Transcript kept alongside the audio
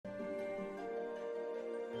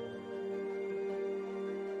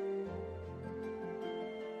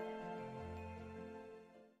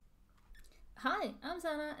Hi, I'm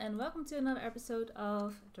Zana and welcome to another episode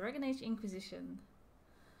of Dragon Age Inquisition.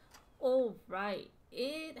 Alright,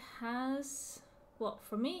 it has... well,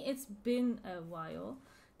 for me it's been a while.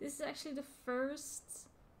 This is actually the first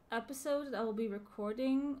episode that I will be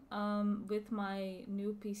recording with my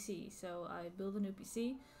new PC. So I built a new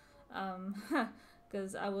PC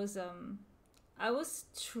because I was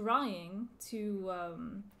trying to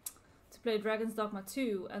play Dragon's Dogma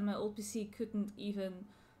 2 and my old PC couldn't even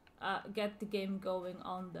get the game going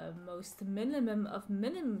on the most minimum of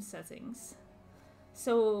minimum settings.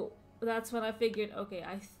 So that's when I figured, okay,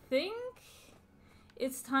 I think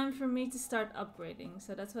it's time for me to start upgrading.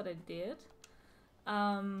 So that's what I did.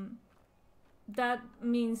 That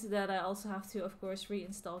means that I also have to, of course,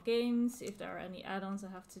 reinstall games. If there are any add-ons, I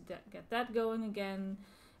have to get that going again.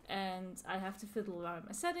 And I have to fiddle around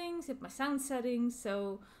my settings, hit my sound settings.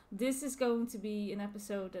 So this is going to be an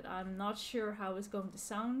episode that I'm not sure how it's going to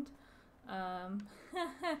sound.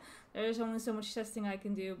 There's only so much testing I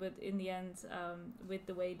can do, but in the end, with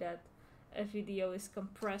the way that a video is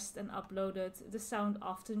compressed and uploaded, the sound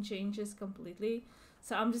often changes completely.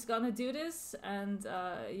 So I'm just gonna do this, and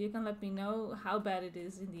you can let me know how bad it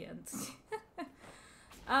is in the end.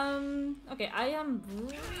 Okay, I am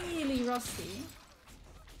really rusty.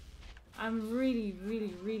 I'm really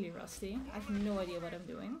rusty. I have no idea what I'm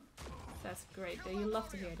doing. That's great. You love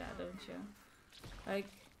to hear that, don't you?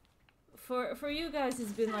 Like, for you guys,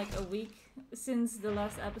 it's been like a week since the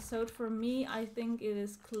last episode. For me, I think it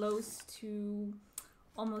is close to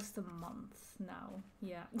almost a month now.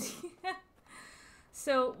 Yeah.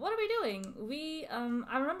 So, what are we doing?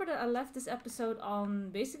 I remember that I left this episode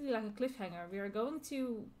on basically like a cliffhanger. We are going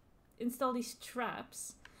to install these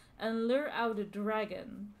traps and lure out a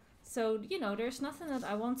dragon. So, you know, there's nothing that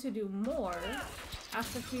I want to do more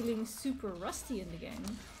after feeling super rusty in the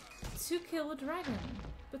game to kill a dragon,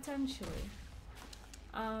 potentially.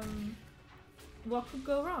 What could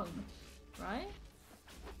go wrong, right?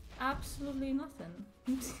 Absolutely nothing.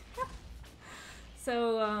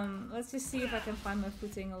 So, let's just see if I can find my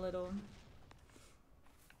footing a little.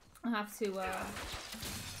 I have to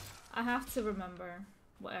remember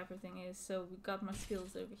what everything is. So we got my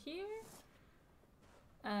skills over here.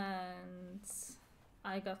 And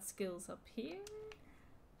I got skills up here.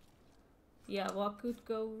 Yeah, what could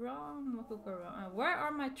go wrong? What could go wrong? Where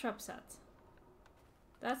are my traps at?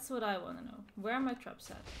 That's what I want to know. Where are my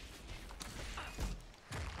traps at?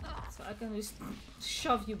 So I can just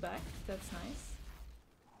shove you back. That's nice.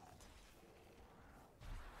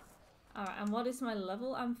 Alright, and what is my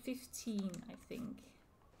level? I'm 15, I think.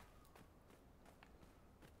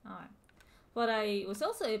 Alright. What I was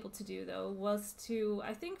also able to do, though, was to,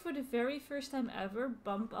 I think for the very first time ever,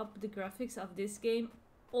 bump up the graphics of this game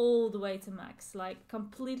all the way to max. Like,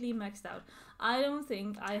 completely maxed out. I don't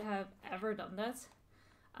think I have ever done that.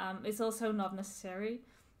 It's also not necessary.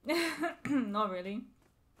 Not really.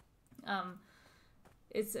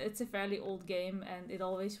 It's a fairly old game, and it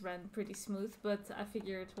always ran pretty smooth. But I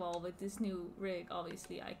figured, well, with this new rig,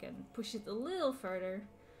 obviously, I can push it a little further.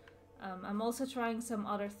 I'm also trying some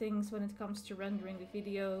other things when it comes to rendering the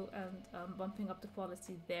video and bumping up the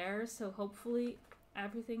quality there. So hopefully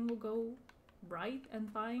everything will go right and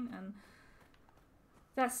fine. And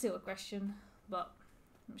that's still a question, but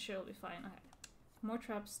I'm sure it'll be fine. Okay. More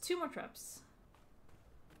traps. 2 more traps.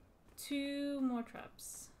 2 more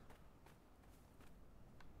traps.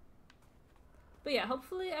 But yeah,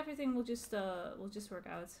 hopefully everything will just work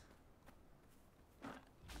out.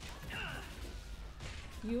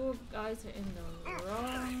 You guys are in the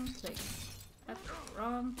wrong place at the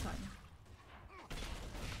wrong time.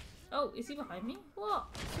 Oh, is he behind me? What?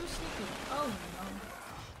 So sneaky. Oh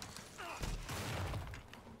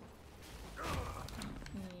no.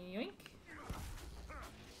 Yoink.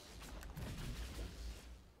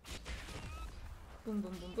 Boom,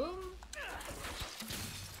 boom, boom, boom.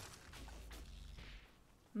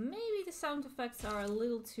 Maybe the sound effects are a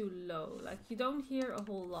little too low. Like, you don't hear a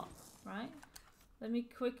whole lot, right? Let me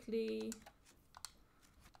quickly,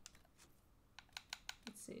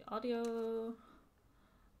 let's see, audio,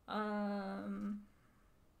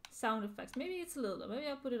 sound effects. Maybe it's a little low. Maybe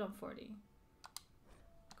I'll put it on 40.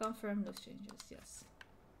 Confirm those changes, yes.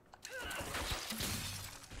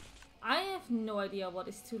 I have no idea what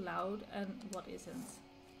is too loud and what isn't.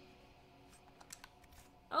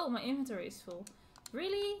 Oh, my inventory is full.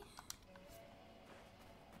 Really?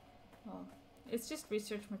 Well, it's just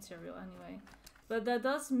research material anyway. But that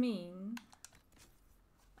does mean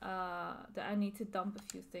that I need to dump a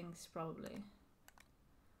few things, probably.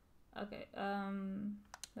 Okay,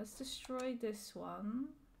 let's destroy this one.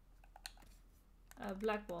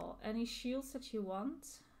 Black wall. Any shields that you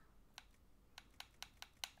want?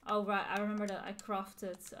 Oh right, I remember that I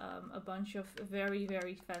crafted a bunch of very,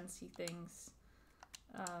 very fancy things.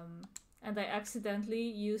 And I accidentally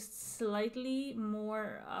used slightly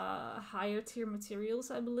more higher tier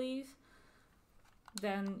materials, I believe,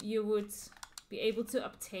 than you would be able to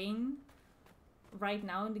obtain right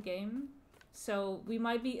now in the game. So we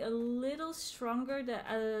might be a little stronger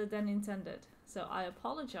than intended. So I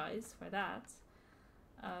apologize for that.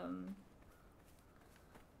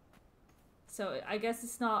 So I guess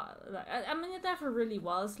it's not, I mean, it never really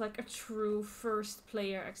was like a true first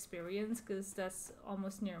player experience, because that's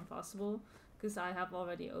almost near impossible, because I have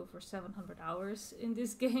already over 700 hours in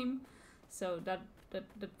this game. So that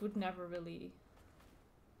would never really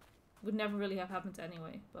have happened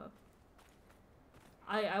anyway. But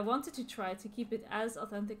I wanted to try to keep it as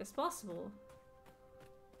authentic as possible,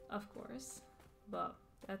 of course, but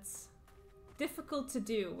that's difficult to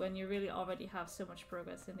do when you really already have so much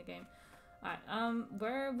progress in the game. Alright,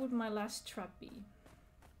 where would my last trap be?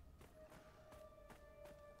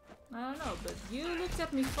 I don't know, but you looked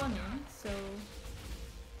at me funny, so...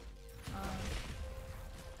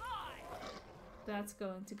 that's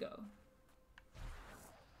going to go.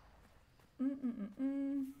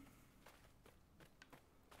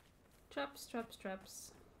 Traps, traps,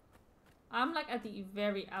 traps. I'm like at the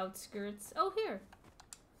very outskirts. Oh, here!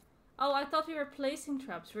 Oh, I thought we were placing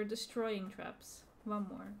traps. We're destroying traps. One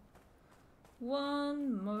more.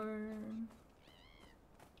 One more.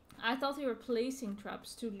 I thought we were placing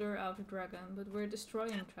traps to lure out a dragon, but we're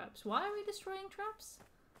destroying traps. Why are we destroying traps?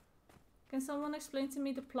 Can someone explain to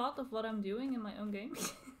me the plot of what I'm doing in my own game?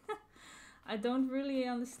 I don't really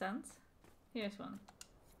understand. Here's one.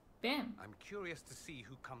 Bam! I'm curious to see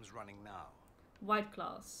who comes running now. White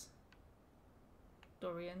Claws.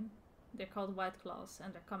 Dorian. They're called White Claws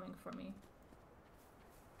and they're coming for me.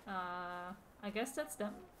 I guess that's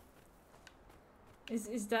them.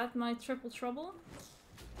 Is that my triple trouble?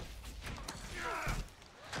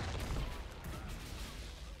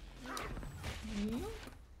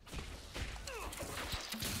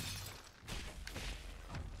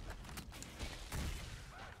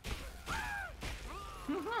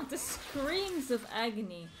 The screams of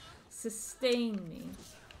agony sustain me.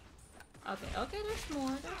 Okay, there's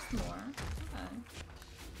more. Okay.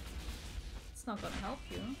 It's not gonna help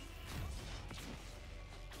you.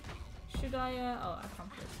 Should I, oh, I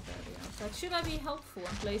can't place the barrier down. So should I be helpful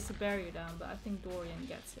and place the barrier down? But I think Dorian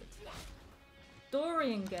gets it.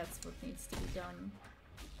 Dorian gets what needs to be done.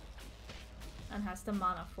 And has the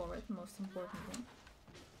mana for it, most importantly.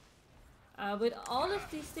 With all of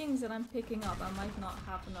these things that I'm picking up, I might not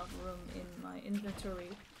have enough room in my inventory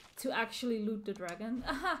to actually loot the dragon.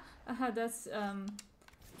 That's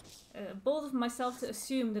bold of myself to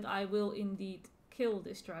assume that I will indeed kill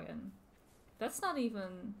this dragon. That's not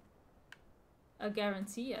even a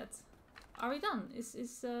guarantee yet. Are we done?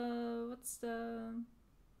 What's the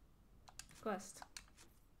quest?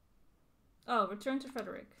 Oh, return to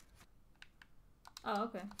Frederick. Oh,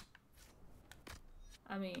 okay.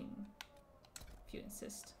 I mean, if you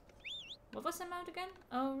insist. What was the mount again?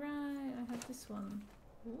 Oh, right, I have this one.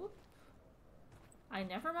 Whoop. I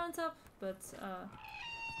never mount up, but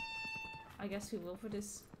I guess we will for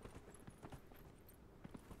this.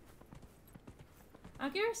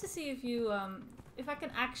 I'm curious to see if you, if I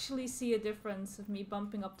can actually see a difference of me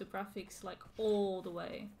bumping up the graphics like all the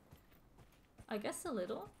way. I guess a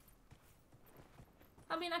little.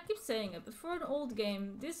 I mean, I keep saying it, but for an old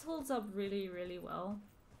game, this holds up really, really well.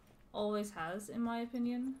 Always has, in my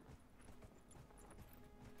opinion.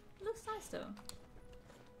 It looks nice though.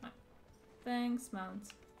 Right. Thanks, Mount.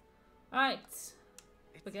 Alright.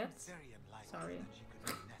 Baguette. Sorry.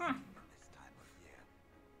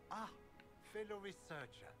 Ah, fellow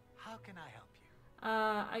researcher, how can I help you?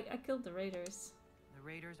 I killed the raiders. The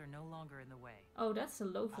raiders are no longer in the way. Oh, that's a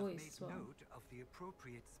low I've voice made as well. note of the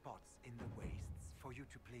appropriate spots in the wastes for you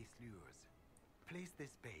to place lures. Place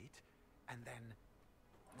this bait, and then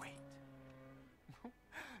wait.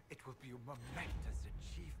 It will be a momentous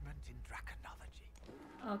achievement in draconology.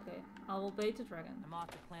 Okay, I will bait the dragon. I'm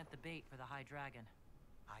off to plant the bait for the high dragon.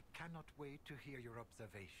 I cannot wait to hear your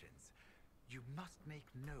observations. You must make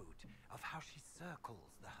note of how she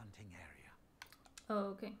circles the hunting area.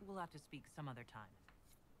 Oh, okay. We'll have to speak some other time.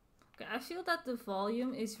 Okay, I feel that the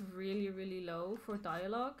volume is really, really low for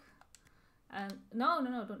dialogue. And no,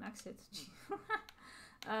 don't exit.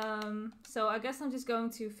 So I guess I'm just going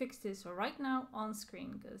to fix this right now on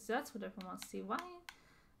screen, because that's what everyone wants to see. Why?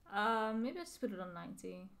 Maybe I just put it on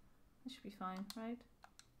 90. That should be fine, right?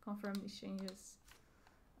 Confirm these changes.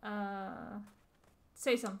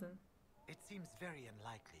 Say something. It seems very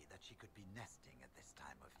unlikely that she could be nesting at this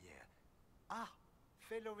time of year. Ah,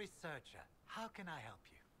 fellow researcher. How can I help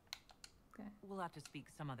you? Okay. We'll have to speak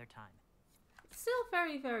some other time. It's still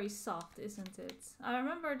very, very soft, isn't it? I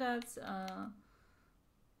remember that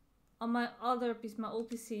on my other PC, my old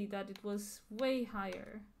PC, that it was way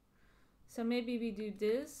higher. So maybe we do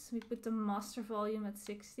this. We put the master volume at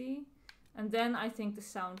 60. And then I think the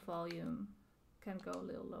sound volume can go a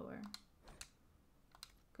little lower.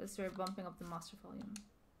 Because we're bumping up the master volume.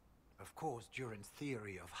 Of course, Duran's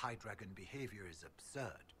theory of high dragon behavior is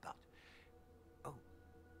absurd, but... Oh,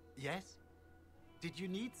 yes? Did you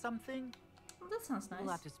need something? Well, that sounds nice. We'll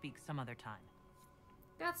have to speak some other time.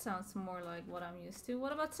 That sounds more like what I'm used to.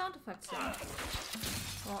 What about sound effects then?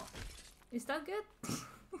 Well, is that good?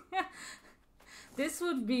 This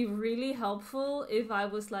would be really helpful if I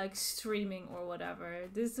was like streaming or whatever.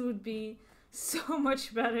 This would be so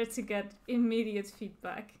much better to get immediate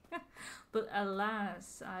feedback. But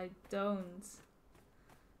alas, I don't.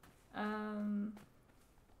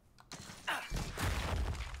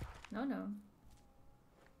 No.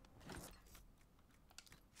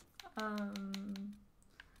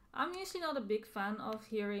 I'm usually not a big fan of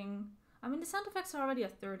hearing... I mean, the sound effects are already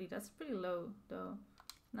at 30. That's pretty low, though.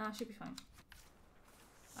 Nah, should be fine.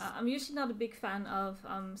 I'm usually not a big fan of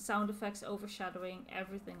sound effects overshadowing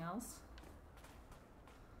everything else.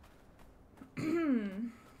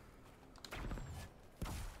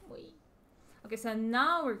 Wait. Okay, so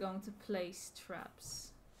now we're going to place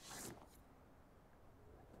traps.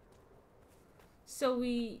 So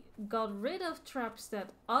we got rid of traps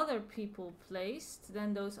that other people placed.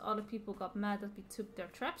 Then those other people got mad that we took their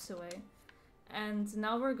traps away. And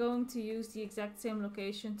now we're going to use the exact same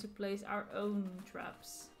location to place our own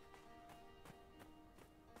traps.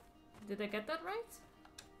 Did I get that right?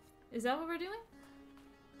 Is that what we're doing?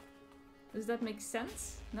 Does that make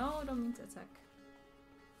sense? No, I don't mean to attack.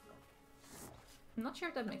 I'm not sure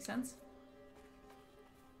if that makes sense.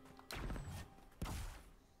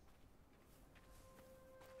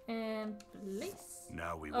 And place.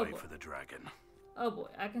 Now we Oh wait boy. for the dragon. Oh boy,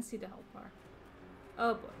 I can see the health bar.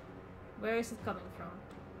 Oh boy. Where is it coming from?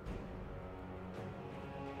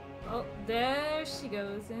 Oh, there she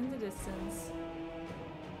goes in the distance.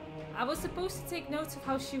 I was supposed to take notes of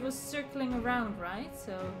how she was circling around, right?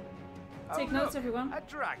 So, take Oh, notes, look, everyone. A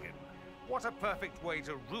dragon. What a perfect way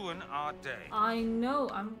to ruin our day. I know,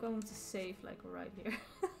 I'm going to save, like, right here.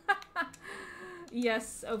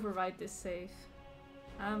 Yes, override this save.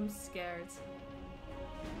 I'm scared.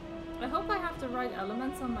 I hope I have the right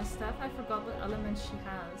elements on my staff. I forgot what elements she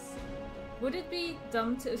has. Would it be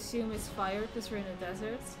dumb to assume it's fire because we're in a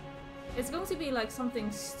desert? It's going to be like something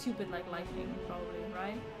stupid like lightning, probably,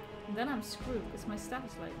 right? And then I'm screwed because my staff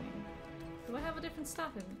is lightning. Do I have a different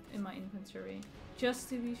staff in my inventory? Just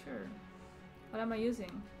to be sure. What am I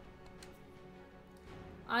using?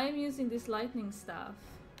 I am using this lightning staff.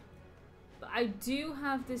 But I do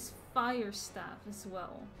have this fire staff as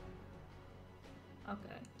well.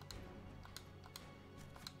 Okay.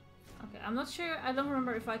 Okay, I'm not sure. I don't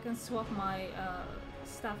remember if I can swap my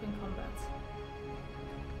staff in combat.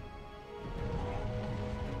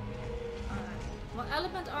 Alright. What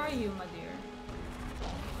element are you, my dear?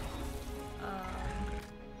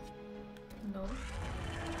 No.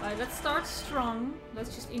 Alright, let's start strong.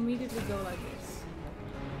 Let's just immediately go like this.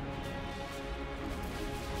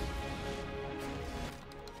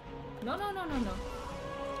 No.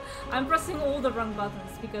 I'm pressing all the wrong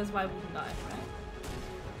buttons because why wouldn't I, right?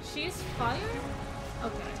 She's fire?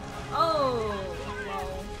 Okay. Oh,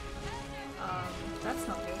 well. That's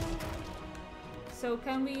not good. So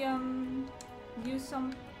can we, use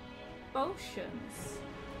some potions?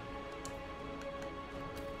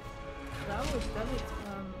 That would,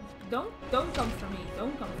 don't come for me.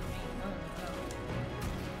 Don't come for me. No.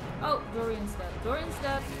 Oh, Dorian's dead. Dorian's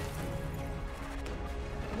dead.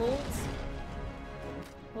 Hold.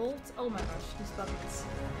 Hold. Oh my gosh, these buttons.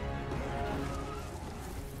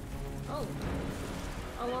 Oh.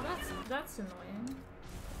 Oh well, that's annoying.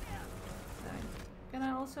 Okay. Can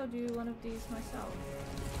I also do one of these myself?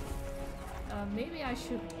 Maybe I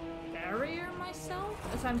should barrier myself?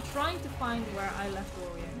 As I'm trying to find where I left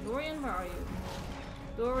Dorian. Dorian, where are you?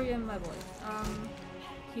 Dorian, my boy.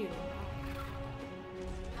 Heal.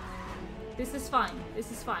 This is fine.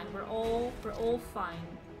 This is fine. We're all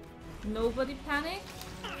fine. Nobody panic.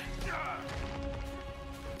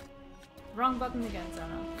 Wrong button again,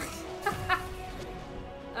 Zana.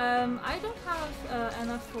 I don't have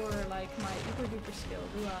enough for like my super duper skill,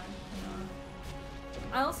 do I? No.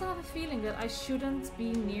 I also have a feeling that I shouldn't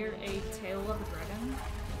be near a tail of a dragon.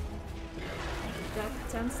 That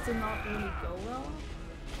tends to not really go well.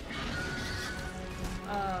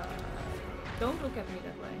 Don't look at me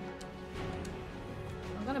that way.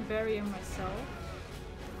 I'm gonna bury him myself.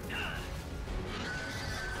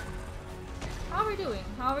 How are we doing?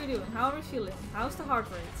 How are we doing? How are we feeling? How's the heart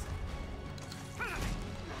rate?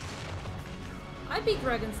 I beat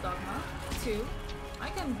Dragon's Dogma too. I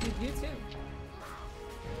can beat you too.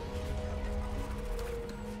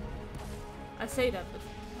 I say that, but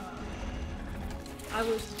I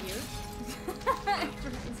was here.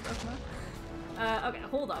 Dragon's Dogma. Okay,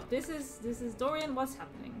 hold up. This is Dorian. What's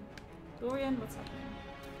happening? Dorian, what's happening?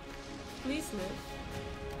 Please live.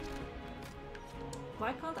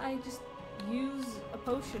 Why can't I just use a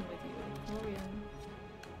potion with you, Dorian?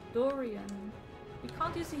 Dorian. We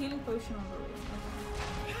can't use a healing potion on Dorian.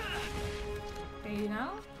 Okay. Can you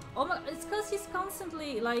now? Oh my, it's because he's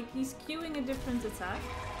constantly, like, he's queuing a different attack.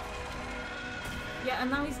 Yeah,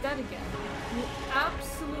 and now he's dead again. You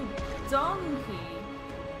absolute donkey.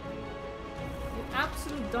 You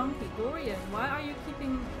absolute donkey. Dorian, why are you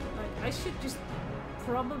keeping, like, I should just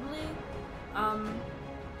probably,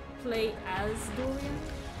 play as Dorian.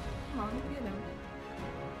 Come on, get him.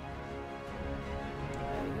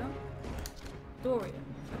 There we go. Dorian.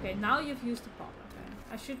 Okay, now you've used the pop. Okay.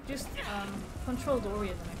 I should just control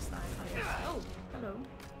Dorian the next time, I guess. Oh, hello.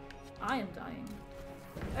 I am dying.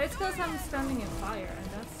 It's because I'm standing in fire, and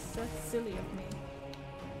that's silly of me.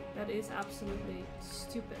 That is absolutely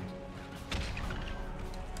stupid.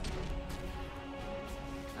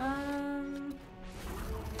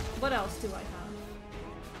 What else do I have?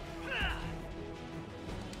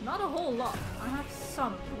 Not a whole lot. I have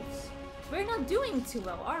some moves. We're not doing too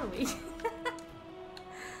well, are we?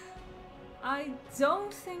 I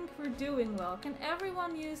don't think we're doing well. Can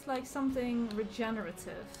everyone use like something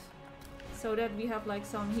regenerative? So that we have like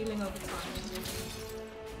some healing over time.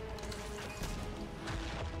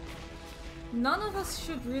 None of us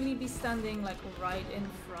should really be standing like right in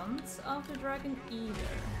front of the dragon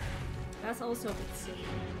either. That's also a bit silly.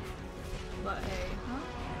 But hey, huh?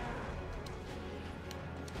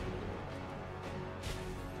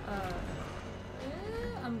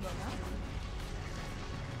 I'm gonna.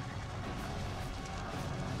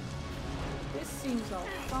 This seems all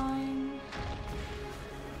fine.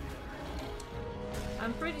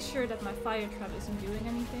 I'm pretty sure that my fire trap isn't doing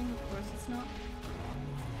anything. Of course it's not.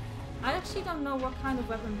 I actually don't know what kind of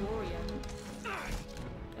weapon Dorian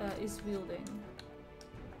is wielding.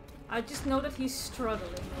 I just know that he's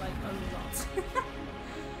struggling like a lot.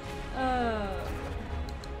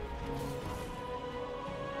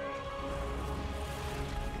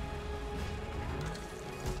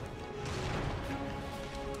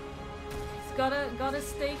 He's gotta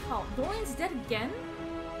stay calm. Dorian's dead again?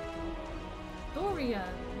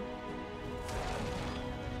 Dorian.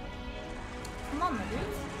 Come on, my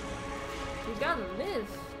dude. You gotta live.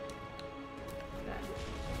 Okay.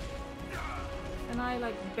 Can I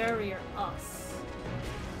like barrier us?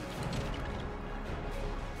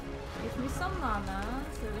 Give me some mana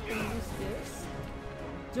so that I can use this.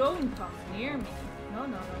 Don't come near me. No, no,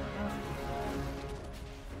 no, no, no.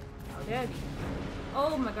 How dare you?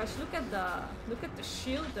 Oh my gosh, look at the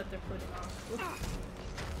shield that they're putting on. Oof.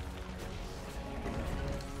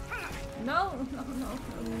 No, no, no,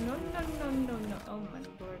 no, no, no, no, no, no. Oh my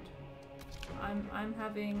lord. I'm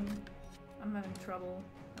having trouble.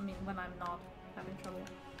 I mean, when I'm not having trouble.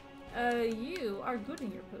 You are good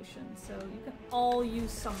in your potion, so you can all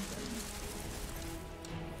use something.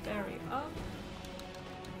 Very up.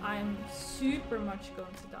 I'm super much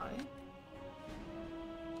going to die.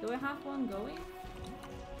 Do I have one going?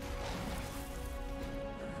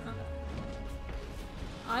 Okay.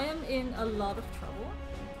 I am in a lot of trouble.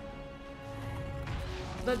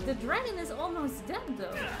 But the dragon is almost dead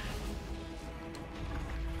though.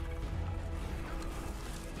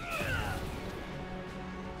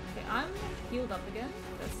 Okay, I'm healed up again.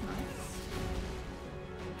 That's nice.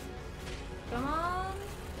 Come on.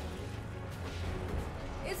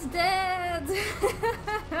 It's dead!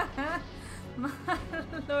 My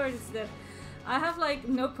lord, it's dead. I have like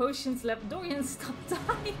no potions left. Dorian, stop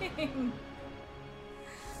dying!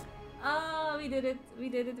 Ah, we did it. We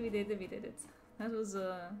did it. We did it. We did it. That was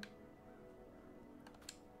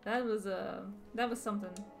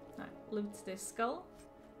something. Alright, loot this skull.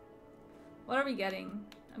 What are we getting?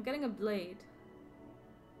 I'm getting a blade.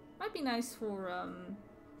 Might be nice for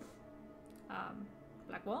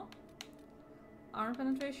Blackwall. Armor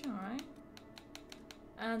penetration, alright.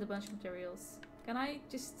 And a bunch of materials. Can I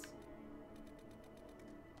just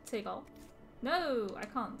take all? No, I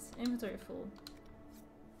can't. Inventory full.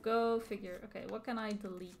 Go figure. Okay, what can I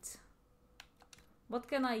delete? What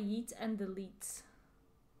can I yeet and delete?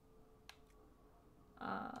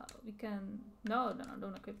 We can... No, no, no,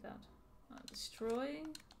 don't equip that. Destroy.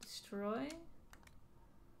 Destroy.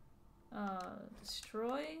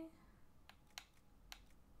 Destroy.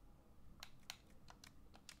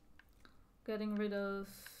 Getting rid of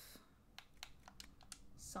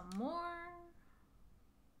some more.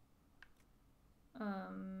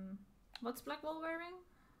 What's Blackwall wearing?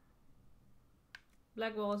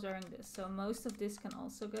 Blackwall is wearing this, so most of this can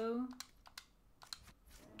also go.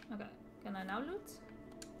 Okay, can I now loot?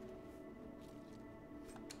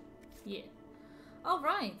 Yeah. All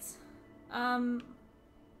right.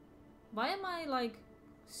 Why am I like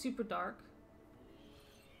super dark?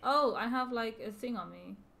 Oh, I have like a thing on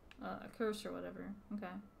me, a cursor or whatever.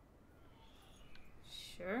 Okay.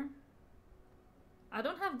 Sure. I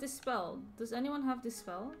don't have Dispel. Does anyone have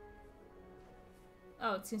Dispel?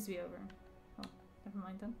 Oh, it seems to be over. Oh, never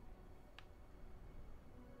mind then.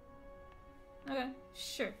 Okay,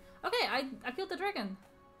 sure. Okay, I killed the dragon.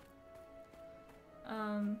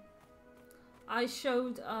 I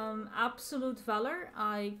showed absolute valor.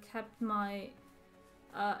 I kept my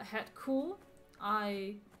head cool.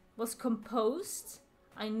 I was composed.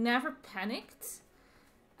 I never panicked.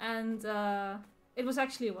 And it was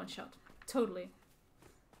actually a one-shot. Totally.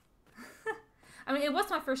 I mean, it was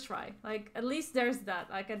my first try. Like, at least there's that.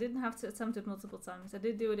 Like, I didn't have to attempt it multiple times. I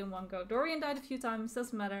did do it in one go. Dorian died a few times.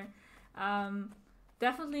 Doesn't matter.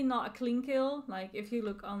 Definitely not a clean kill. Like, if you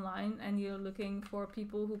look online and you're looking for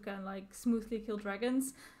people who can, like, smoothly kill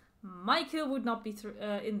dragons, my kill would not be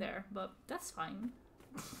in there. But that's fine.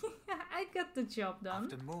 I got the job done.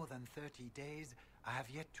 After more than 30 days, I have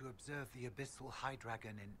yet to observe the abyssal high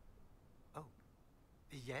dragon in... Oh.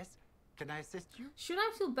 Yes? Can I assist you? Should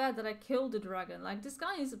I feel bad that I killed the dragon? Like, this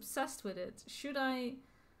guy is obsessed with it. Should I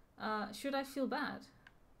feel bad?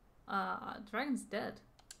 Dragon's dead.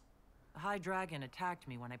 The high dragon attacked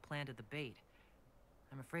me when I planted the bait.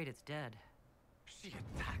 I'm afraid it's dead. She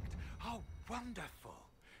attacked? How wonderful!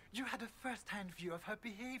 You had a first-hand view of her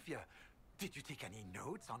behavior. Did you take any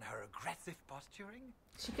notes on her aggressive posturing?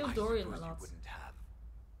 She killed Dorian a suppose lot. You wouldn't have.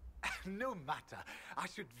 No matter. I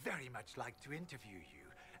should very much like to interview you.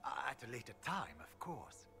 At a later time, of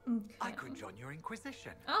course. Okay. I could join your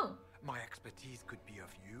Inquisition. Oh. My expertise could be of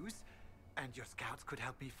use, and your scouts could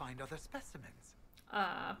help me find other specimens.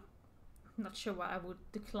 Not sure why I would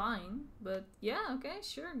decline, but yeah, okay,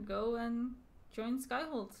 sure. Go and join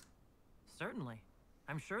Skyhold. Certainly.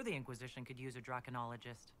 I'm sure the Inquisition could use a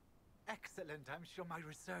draconologist. Excellent. I'm sure my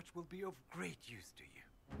research will be of great use to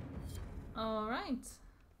you. Alright.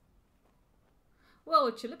 Whoa,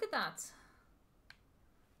 would you look at that?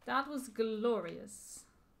 That was glorious.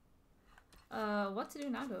 What to do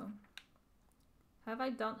now, though? Have I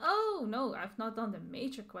done... Oh, no, I've not done the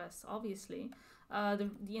major quest, obviously. The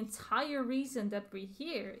entire reason that we're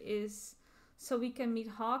here is so we can meet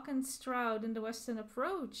Hawk and Stroud in the Western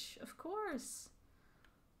Approach. Of course.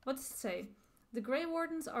 What does it say? The Grey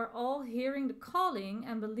Wardens are all hearing the calling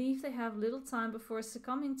and believe they have little time before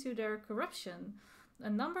succumbing to their corruption. A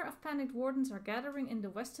number of panicked wardens are gathering in the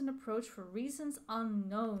Western Approach for reasons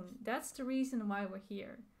unknown. That's the reason why we're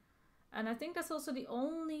here. And I think that's also the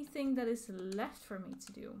only thing that is left for me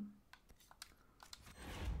to do.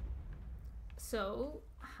 So,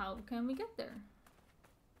 how can we get there?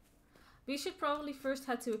 We should probably first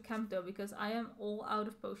head to a camp though, because I am all out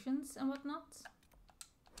of potions and whatnot.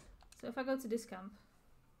 So if I go to this camp.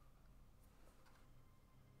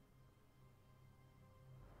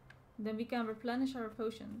 Then we can replenish our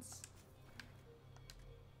potions.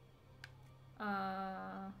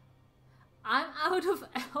 I'm out of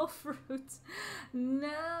elf root.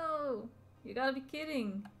 No! You gotta be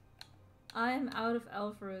kidding. I am out of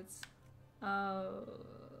elf roots. Oh,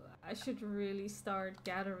 I should really start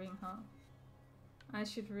gathering, huh? I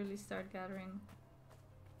should really start gathering.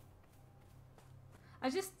 I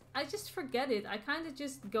just forget it. I kind of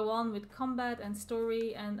just go on with combat and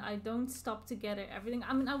story and I don't stop to gather everything.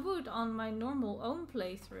 I mean, I would on my normal own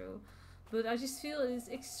playthrough, but I just feel it's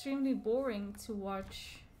extremely boring to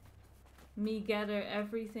watch me gather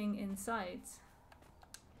everything in sight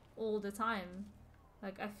all the time.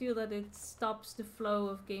 Like, I feel that it stops the flow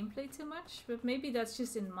of gameplay too much, but maybe that's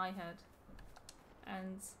just in my head.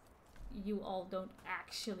 And you all don't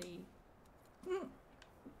actually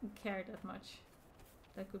care that much.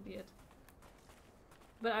 That could be it.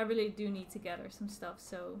 But I really do need to gather some stuff,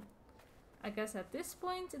 so I guess at this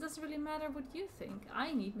point it doesn't really matter what you think.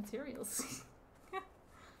 I need materials.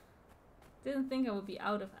 Didn't think I would be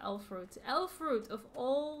out of elf root. Elf root of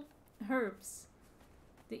all herbs.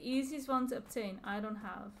 The easiest one to obtain. I don't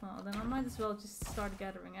have. Well, then I might as well just start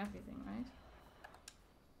gathering everything, right?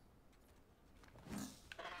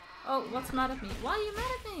 Oh, what's mad at me? Why are you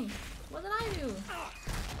mad at me? What did I do?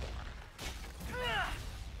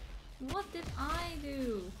 What did I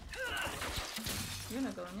do? You're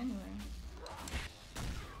not going anywhere.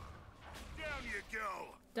 Down you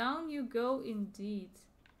go! Down you go indeed.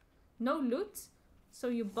 No loot, so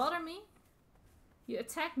you bother me. You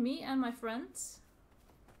attack me and my friends.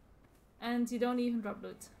 And you don't even drop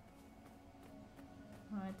loot.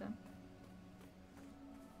 Alright then.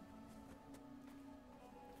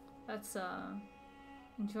 Let's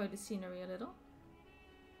enjoy the scenery a little.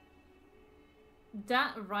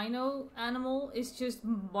 That rhino animal is just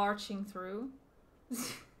marching through.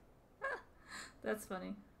 That's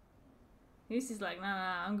funny. He's just like,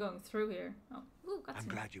 nah, I'm going through here. Oh, ooh, got I'm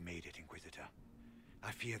some. glad you made it, Inquisitor.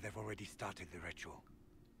 I fear they've already started the ritual.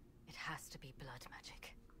 It has to be blood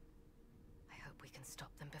magic. I hope we can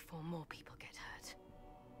stop them before more people get hurt.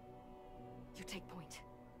 You take point.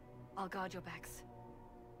 I'll guard your backs.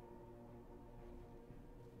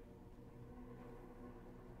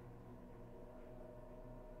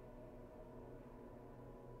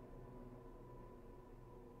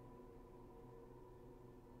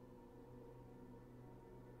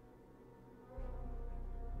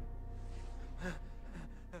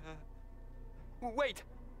 Wait!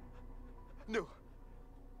 No.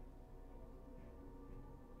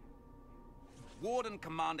 Warden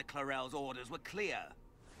Commander Clarel's orders were clear.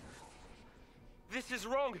 This is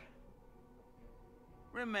wrong.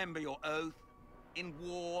 Remember your oath. In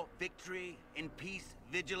war, victory. In peace,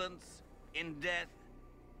 vigilance. In death,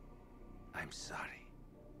 I'm sorry.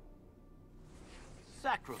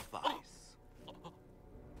 Sacrifice.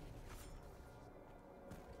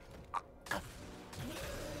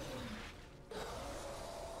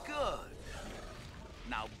 Good.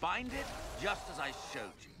 Now bind it just as I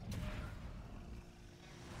showed you.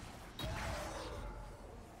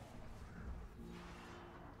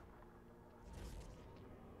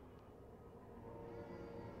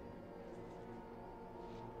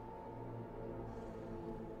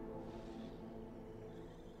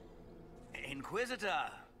 Inquisitor,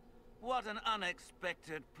 what an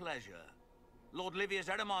unexpected pleasure. Lord Livius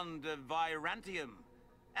Erimond of Virantium,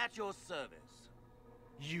 at your service.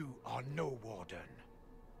 You are no warden.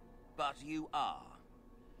 But you are.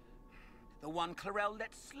 The one Clarel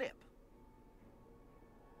let slip.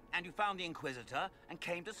 And you found the Inquisitor and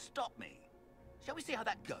came to stop me. Shall we see how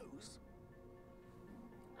that goes?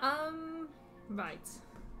 Right.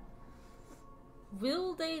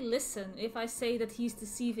 Will they listen if I say that he's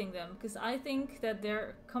deceiving them? Because I think that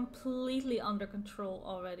they're completely under control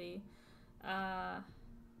already. Am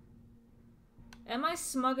I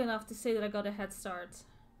smug enough to say that I got a head start?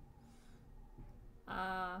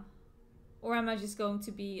 Or am I just going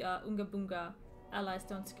to be Unga Bunga? Allies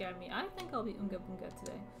don't scare me. I think I'll be Unga Bunga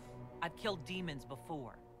today. I've killed demons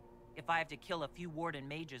before. If I have to kill a few warden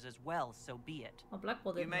mages as well, so be it. Oh,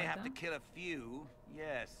 Blackwall didn't You may like have that. to kill a few,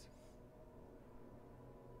 yes.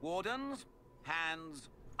 Wardens, hands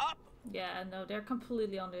up, Yeah, no, they're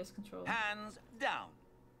completely under his control. hands down.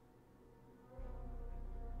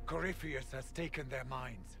 Corypheus has taken their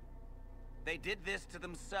minds. They did this to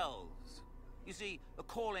themselves. You see, the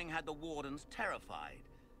calling had the wardens terrified.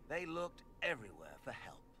 They looked everywhere for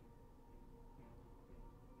help.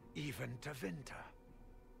 Even to Vinter.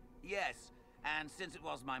 Yes, and since it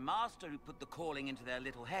was my master who put the calling into their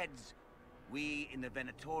little heads, we in the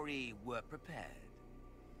Venatori were prepared.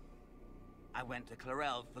 I went to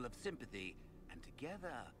Clarel full of sympathy, and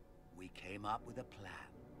together we came up with a plan.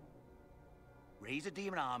 Raise a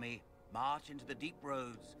demon army, march into the deep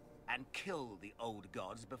roads, and kill the old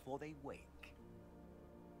gods before they wake.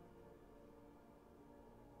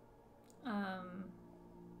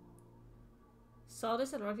 Saw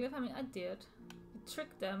this at Rockcliffe? I mean, I did. You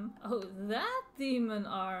tricked them. Oh, that demon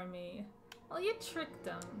army. Oh, you tricked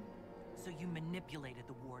them. So you manipulated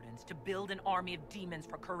the wardens to build an army of demons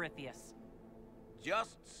for Corypheus.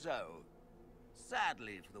 Just so.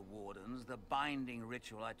 Sadly for the wardens, the binding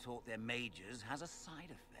ritual I taught their mages has a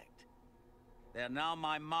side effect. They are now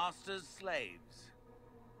my master's slaves.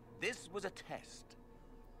 This was a test.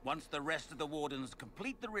 Once the rest of the wardens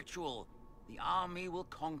complete the ritual, the army will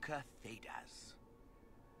conquer Thedas.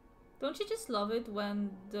 Don't you just love it when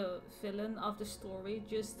the villain of the story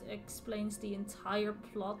just explains the entire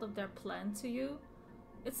plot of their plan to you?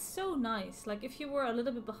 It's so nice. Like, if you were a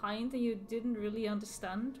little bit behind and you didn't really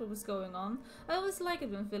understand what was going on, I always like it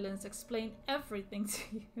when villains explain everything to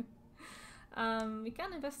you. We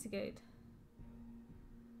can investigate.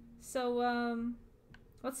 So,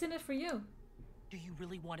 what's in it for you? Do you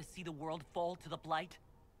really want to see the world fall to the Blight?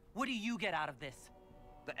 What do you get out of this?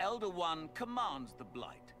 The Elder One commands the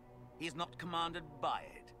Blight. He is not commanded by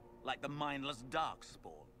it, like the mindless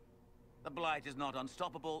Darkspawn. The Blight is not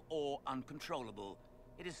unstoppable or uncontrollable.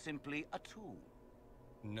 It is simply a tool.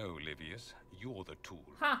 No, Livius, you're the tool.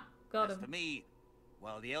 Ha! Got As for him. me,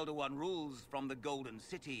 while the Elder One rules from the Golden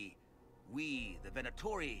City, we, the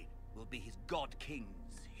Venatori, will be his god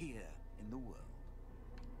kings here in the world.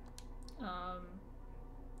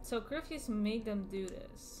 So Griffiths made them do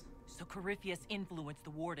this. So Corypheus influenced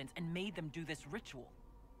the Wardens and made them do this ritual.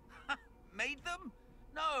 Made them?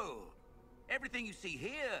 No. Everything you see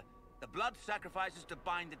here, the blood sacrifices to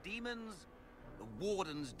bind the demons, the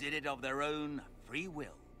Wardens did it of their own free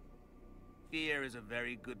will. Fear is a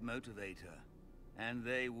very good motivator, and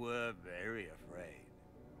they were very afraid.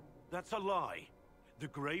 That's a lie. The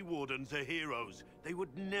Grey Wardens are heroes. They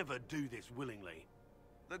would never do this willingly.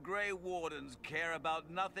 The Grey Wardens care about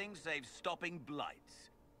nothing save stopping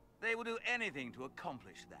blights. They will do anything to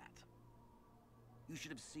accomplish that. You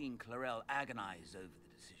should have seen Clarel agonize over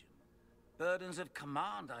the decision. Burdens of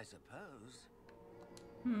command, I suppose.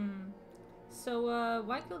 So,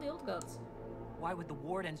 why kill the old gods? Why would the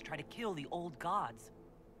Wardens try to kill the old gods?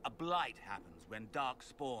 A blight happens when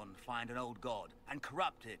Darkspawn find an old god and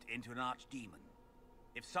corrupt it into an archdemon.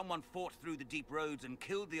 If someone fought through the deep roads and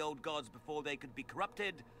killed the old gods before they could be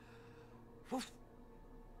corrupted, woof,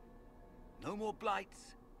 no more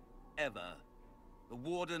blights, ever. The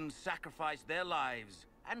Wardens sacrificed their lives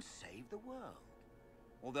and saved the world.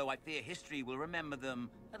 Although I fear history will remember them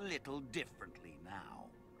a little differently now.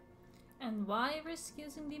 And why risk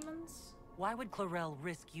using demons? Why would Clarel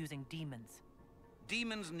risk using demons?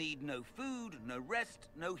 Demons need no food, no rest,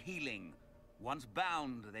 no healing. Once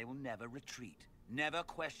bound, they will never retreat, never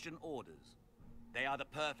question orders. They are the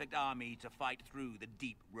perfect army to fight through the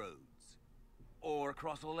deep roads. Or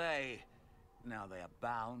across Olay. Now they are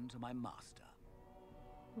bound to my master.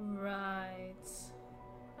 Right.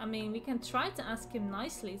 I mean, we can try to ask him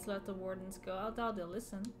nicely to let the Wardens go. I doubt they'll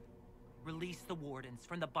listen. Release the Wardens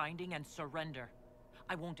from the binding and surrender.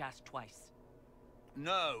 I won't ask twice.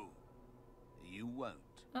 No, you won't.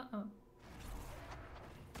 Uh-oh.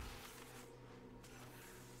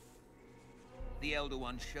 The Elder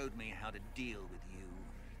One showed me how to deal with you,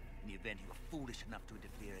 in the event you were foolish enough to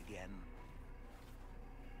interfere again.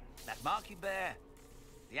 That mark you bear,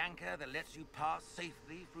 the anchor that lets you pass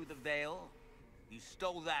safely through the veil, you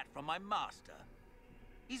stole that from my master.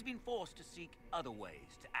 He's been forced to seek other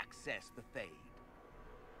ways to access the Fade.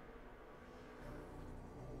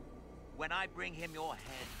 When I bring him your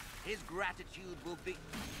head, his gratitude will be...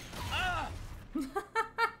 Ah!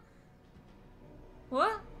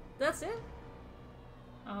 What? That's it?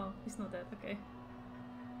 Oh, he's not dead. Okay.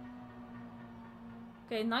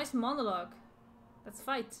 Okay, nice monologue. Let's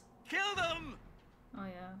fight. Kill them! Oh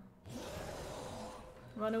yeah.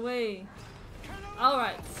 Run away.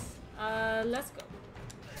 Alright. Let's go.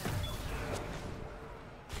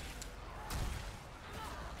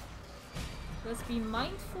 Let's be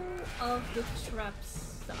mindful of the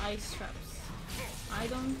traps, the ice traps. I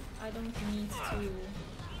don't need to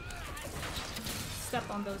step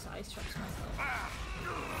on those ice traps myself.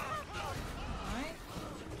 Alright.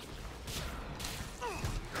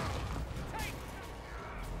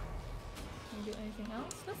 Can we do anything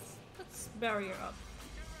else? Let's barrier up.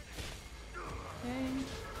 Okay.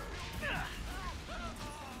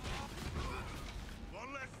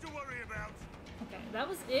 One less to worry about. Okay, that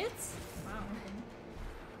was it? Wow, okay.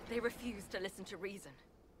 They refuse to listen to reason.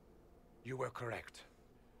 You were correct.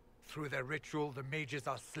 Through their ritual, the mages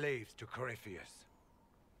are slaves to Corypheus.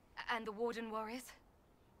 And the Warden warriors?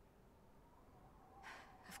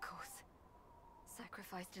 Of course.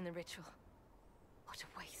 Sacrificed in the ritual. What a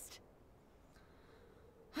waste.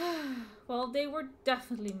 Well, they were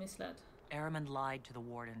definitely misled. Ehrman lied to the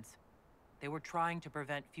Wardens. They were trying to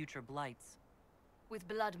prevent future blights. With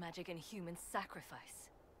blood magic and human sacrifice.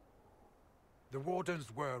 The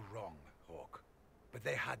Wardens were wrong, Hawk, but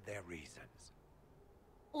they had their reasons.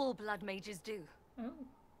 All blood mages do. Oh.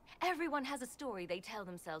 Everyone has a story they tell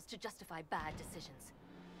themselves to justify bad decisions.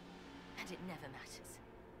 And it never matters.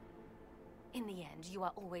 In the end, you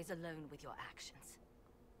are always alone with your actions.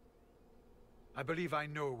 I believe I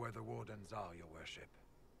know where the Wardens are, Your Worship.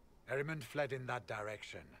 Ehrman fled in that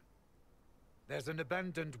direction. There's an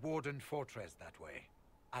abandoned Warden fortress that way.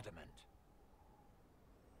 Adamant.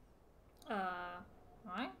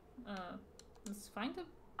 Alright. Let's find them.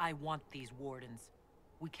 I want these Wardens.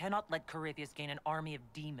 We cannot let Corypheus gain an army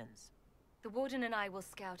of demons. The Warden and I will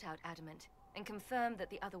scout out Adamant and confirm that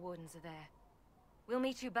the other Wardens are there. We'll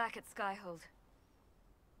meet you back at Skyhold.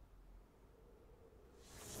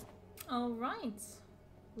 Alright.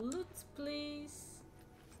 Loot, please.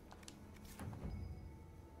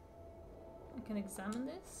 I can examine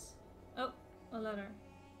this. Oh, a letter.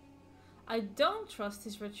 I don't trust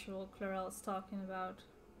this ritual Clarel's talking about.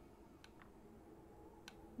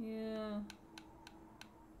 Yeah.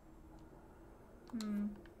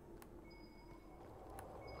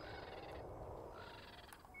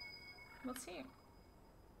 What's here?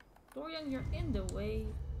 Dorian, you're in the way.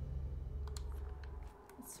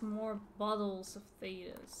 It's more bottles of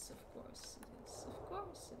Thetas. Of course it is. Of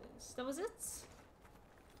course it is. That was it?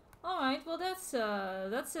 Alright, well that's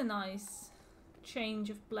a nice change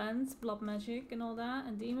of plans. Blood magic and all that,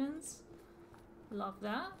 and demons. Love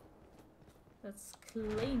that. Let's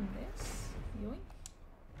claim this. Yoink.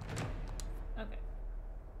 Okay.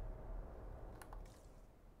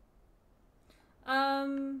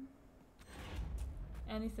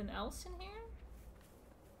 Anything else in here?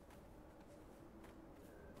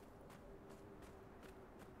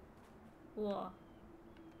 Whoa.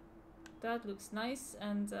 That looks nice,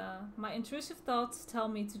 and my intrusive thoughts tell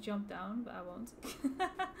me to jump down, but I won't.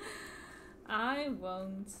 I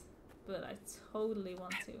won't, but I totally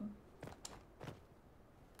want to.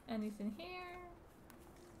 Anything here?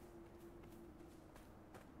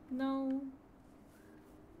 No.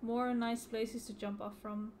 More nice places to jump off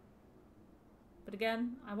from. But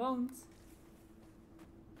again, I won't.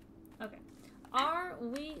 Okay. Are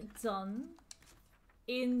we done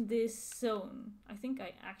in this zone? I think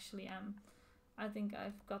I actually am. I think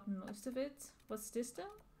I've gotten most of it. What's this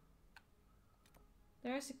though?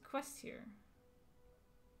 There's a quest here.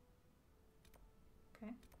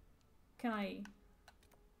 Okay. Can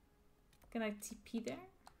I TP there?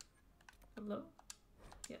 Hello?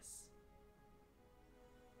 Yes.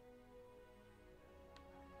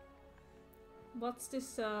 What's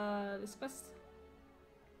this this quest?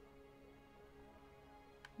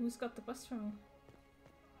 Who's got the quest for me?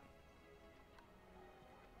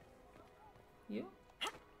 You?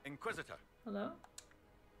 Inquisitor. Hello?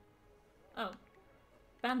 Oh.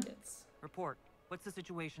 Bandits. Report. What's the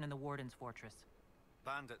situation in the Warden's fortress?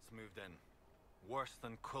 Bandits moved in. Worse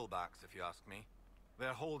than quillbacks, if you ask me.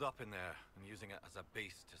 They're holed up in there and using it as a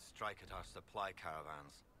base to strike at our supply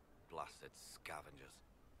caravans. Blasted scavengers.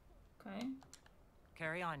 Okay.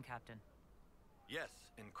 Carry on, Captain. Yes,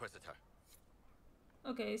 Inquisitor.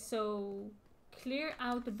 Okay, so clear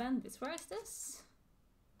out the bandits. Where is this?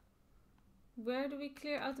 Where do we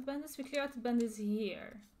clear out the bandits? We clear out the bandits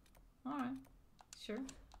here. Alright, sure.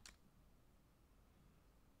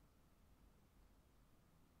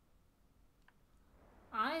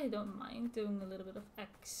 I don't mind doing a little bit of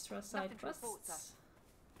extra side quests.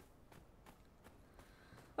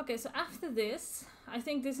 Okay, so after this, I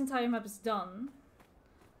think this entire map is done.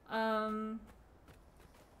 Then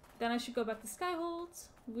I should go back to Skyhold.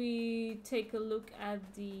 We take a look at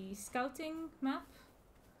the scouting map.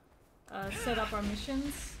 Set up our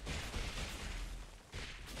missions.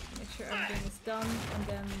 Make sure everything is done, and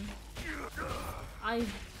then I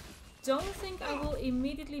don't think I will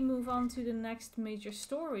immediately move on to the next major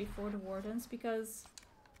story for the Wardens, because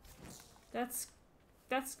that's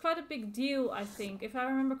quite a big deal, I think. If I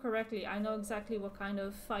remember correctly, I know exactly what kind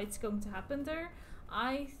of fight's going to happen there.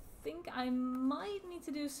 I think I might need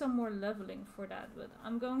to do some more leveling for that, but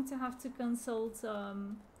I'm going to have to consult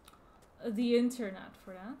the internet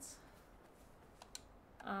for that.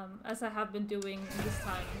 As I have been doing in this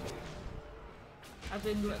time. I've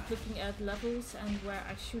been looking at levels and where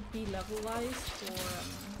I should be level-wise for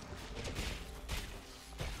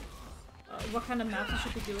what kind of maps I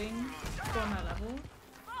should be doing for my level.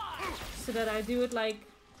 So that I do it like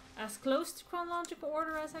as close to chronological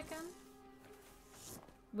order as I can.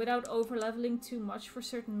 Without over-leveling too much for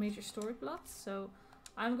certain major story plots. So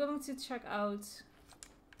I'm going to check out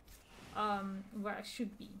where I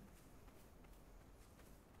should be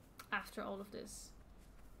after all of this.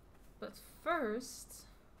 But first,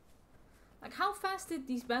 like, how fast did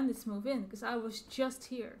these bandits move in? Because I was just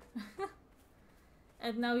here.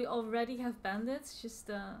 And now we already have bandits just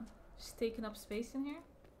taking up space in here.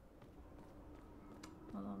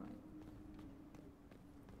 Well, alright.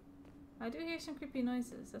 I do hear some creepy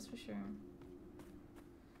noises, that's for sure.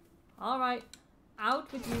 Alright,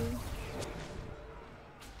 out with you.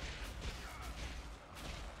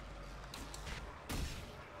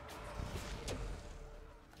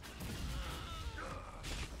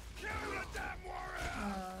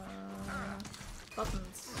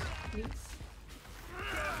 Buttons, please.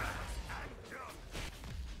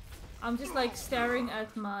 I'm just like staring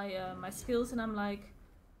at my my skills, and I'm like,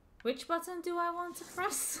 which button do I want to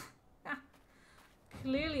press?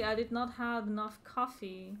 Clearly, I did not have enough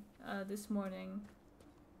coffee this morning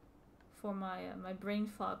for my my brain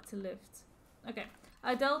fog to lift. Okay,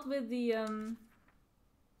 I dealt with the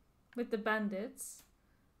bandits.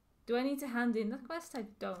 Do I need to hand in that quest? I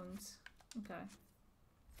don't. Okay.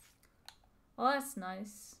 Well, that's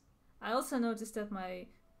nice. I also noticed that my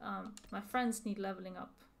My friends need leveling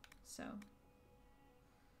up, so.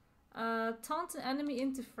 Taunt an enemy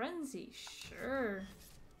into frenzy. Sure.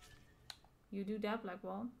 You do that,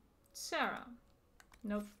 Blackwall. Sarah.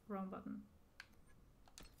 Nope, wrong button.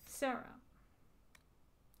 Sarah.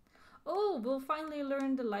 Oh, we'll finally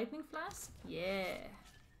learn the lightning flask? Yeah.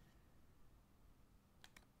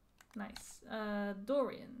 Nice.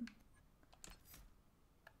 Dorian.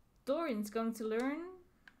 Dorian's going to learn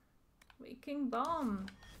Waking Bomb.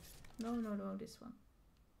 No, this one.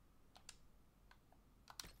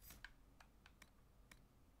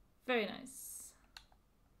 Very nice.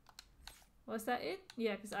 Was that it?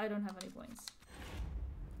 Yeah, because I don't have any points.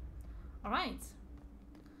 Alright.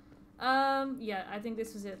 Yeah, I think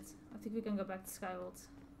this was it. I think we can go back to Skyworld.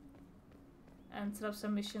 And set up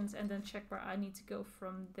some missions and then check where I need to go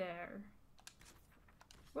from there.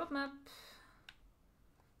 World map.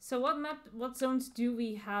 So what zones do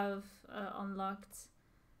we have unlocked?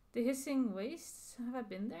 The Hissing Wastes? Have I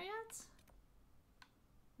been there yet?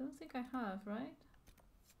 I don't think I have, right?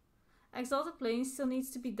 Exalted Plains still needs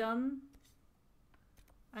to be done.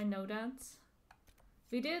 I know that.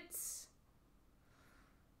 We did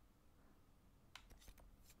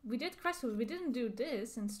Crestwood. We didn't do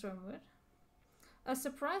this in Stormwood. A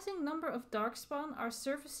surprising number of Darkspawn are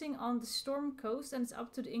surfacing on the Storm Coast, and it's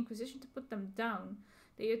up to the Inquisition to put them down.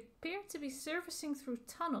 They appear to be surfacing through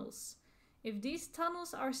tunnels. If these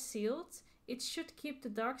tunnels are sealed, it should keep the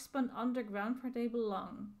Darkspawn underground where they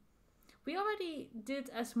belong. We already did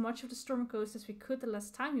as much of the Storm Coast as we could the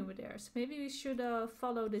last time we were there, so maybe we should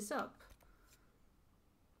follow this up.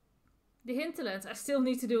 The Hinterlands, I still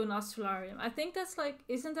need to do an Astrolarium. I think that's like,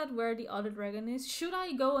 isn't that where the other dragon is? Should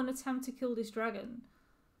I go and attempt to kill this dragon?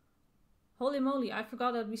 Holy moly, I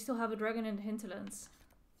forgot that we still have a dragon in the Hinterlands.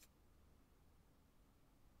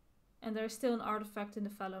 And there's still an artifact in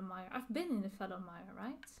the Fellow Mire. I've been in the Fellow Mire,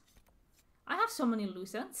 right? I have so many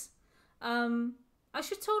loose ends. I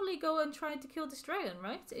should totally go and try to kill this dragon,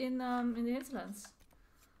 right? In the Hinterlands.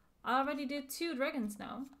 I already did 2 dragons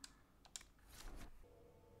now.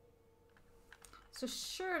 So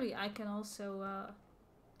surely I can also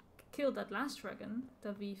kill that last dragon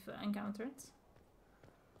that we've encountered.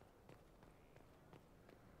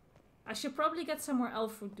 I should probably get some more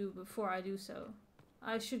elf fruit before I do so.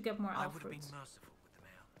 I should get more elf fruit. I would have been merciful with the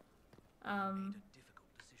mail. Made a difficult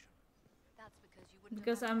decision. That's because you wouldn't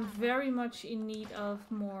Because have I'm had very much in need of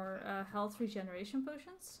more health regeneration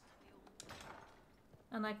potions.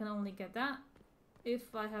 And I can only get that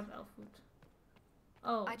if I have elf food.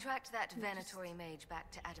 Oh. I tracked that Venatori mage back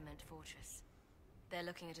to Adamant Fortress. They're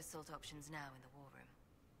looking at assault options now in the war room.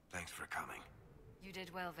 Thanks for coming. You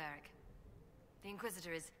did well, Varric. The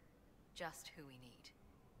Inquisitor is just who we need.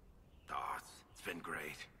 Oh, it's been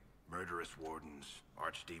great. Murderous wardens,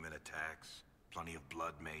 archdemon attacks, plenty of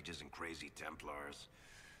blood mages and crazy Templars.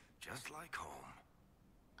 Just like home.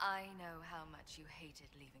 I know how much you hated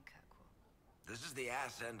leaving Kirkwall. This is the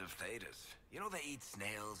ass end of Thedas. You know they eat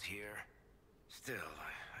snails here? Still,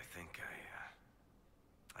 I think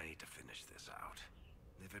I need to finish this out.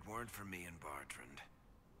 If it weren't for me and Bartrand,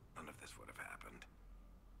 none of this would have happened.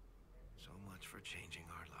 So much for changing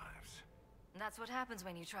our lives. That's what happens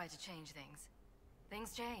when you try to change things.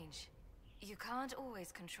 Things change. You can't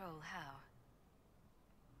always control how.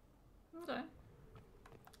 Okay.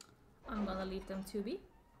 I'm gonna leave them to be.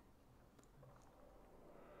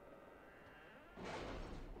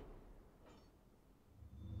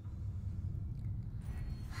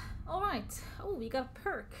 Alright. Oh, we got a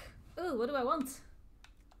perk. Oh, what do I want?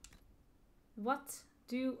 What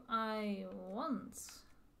do I want?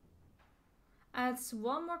 Adds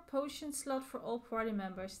 1 more potion slot for all party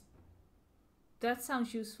members. That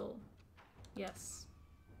sounds useful. Yes.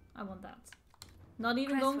 I want that. Not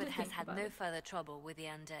even going to Crestwood think has had about no it. further trouble with the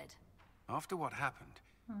undead. After what happened,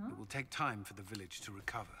 it will take time for the village to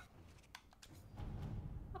recover.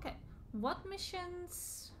 Okay. What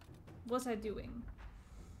missions was I doing?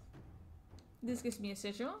 This gives me a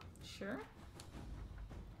sigil. Sure.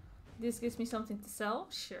 This gives me something to sell.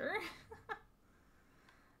 Sure.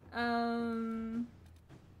 Got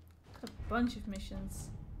a bunch of missions.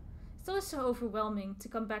 It's always so overwhelming to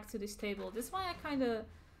come back to this table. That's why I kind of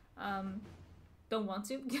don't want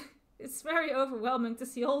to. It's very overwhelming to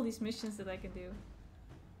see all these missions that I can do.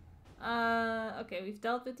 Okay, we've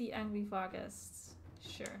dealt with the Angry Vargas.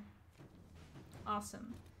 Sure.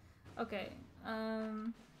 Awesome. Okay.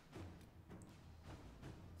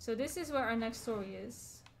 So this is where our next story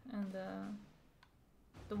is. And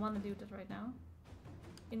don't want to do that right now.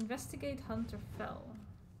 Investigate Hunter Fell.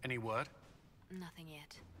 Any word? Nothing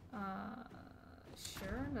yet.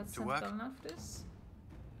 Sure, let's To send work? Bone after this.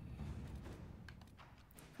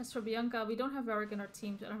 As for Bianca, we don't have Varric in our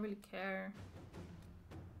team, so I don't really care.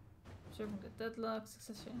 Observing the deadlock,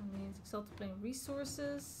 succession means exalted plane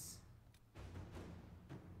resources.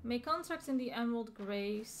 Make contracts in the Emerald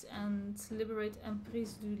Graves and liberate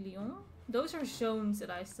Emprise du Lion. Those are zones that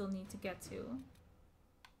I still need to get to.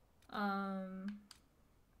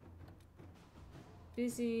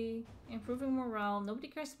 Busy. Improving morale. Nobody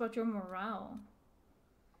cares about your morale.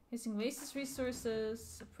 Using wastes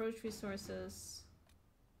resources. Approach resources.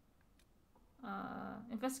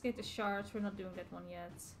 Investigate the shards. We're not doing that one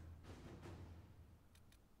yet.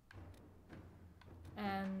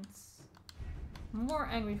 And more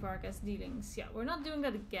angry Vargas dealings. Yeah, we're not doing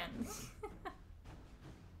that again.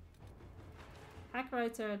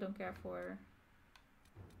 Hackwriter, I don't care for.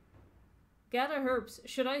 Gather herbs.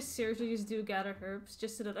 Should I seriously just do gather herbs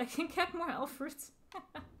just so that I can get more Alfred?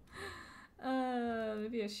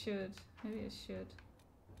 Maybe I should. Maybe I should.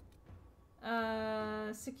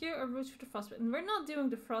 Secure a route for the frostback. We're not doing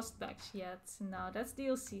the frostbacks yet. No, that's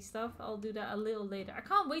DLC stuff. I'll do that a little later. I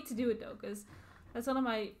can't wait to do it though, because that's one of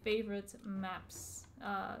my favorite maps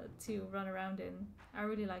to run around in. I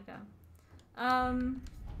really like that.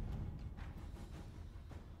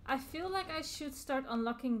 I feel like I should start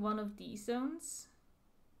unlocking one of these zones.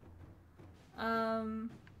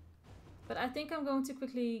 But I think I'm going to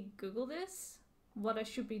quickly Google this, what I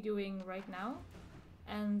should be doing right now,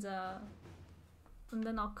 and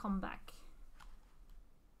then I'll come back.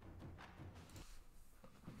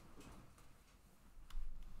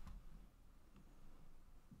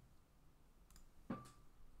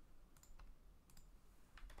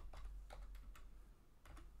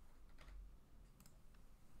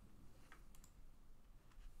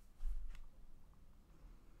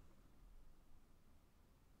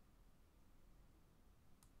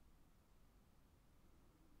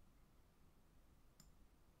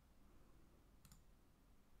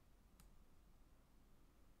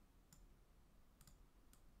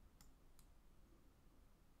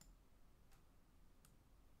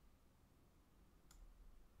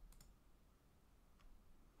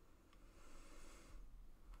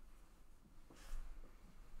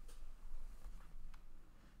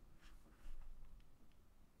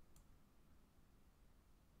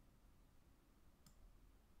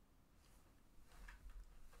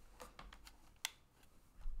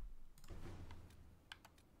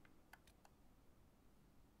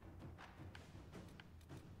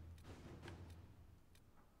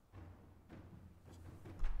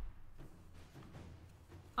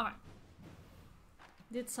 Alright.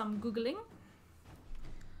 Did some Googling.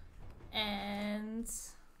 And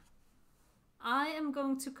I am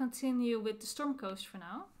going to continue with the Storm Coast for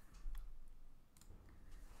now.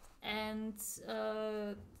 And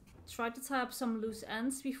try to tie up some loose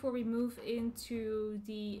ends before we move into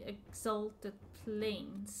the Exalted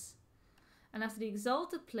Plains. And after the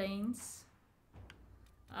Exalted Plains,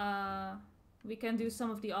 we can do some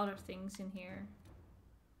of the other things in here.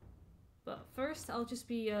 But first, I'll just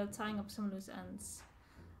be tying up some loose ends.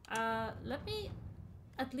 Let me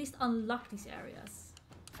at least unlock these areas.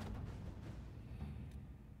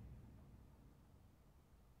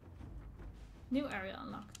 New area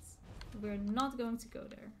unlocked. We're not going to go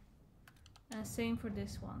there. And same for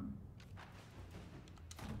this one.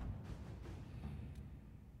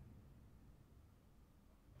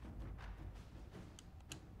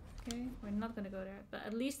 Okay, we're not gonna go there, but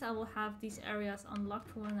at least I will have these areas unlocked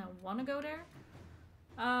for when I want to go there.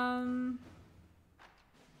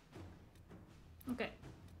 Okay,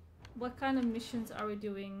 what kind of missions are we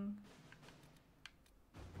doing?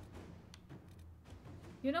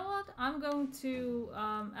 You know what? I'm going to,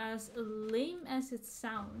 as lame as it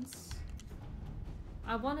sounds,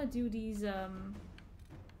 I want to do these, yeah,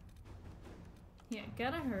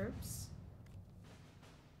 gather herbs.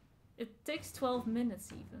 It takes 12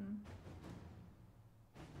 minutes even.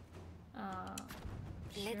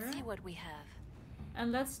 Let's see what we have.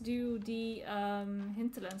 And let's do the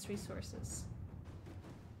hinterlands resources.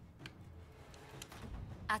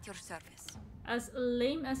 At your service. As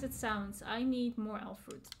lame as it sounds, I need more elf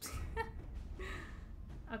fruit.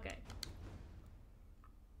 Okay.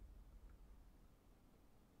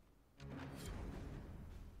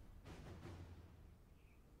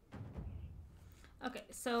 Okay,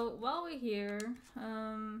 so while we're here,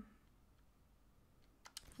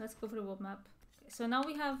 let's go for the world map. Okay, so now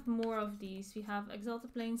we have more of these. We have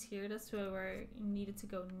Exalted Plains here. That's where we needed to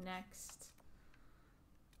go next.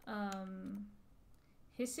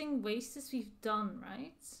 Hissing Wastes we've done,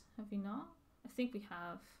 right? Have we not? I think we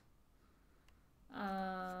have.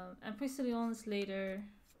 Emprise du Lion is later.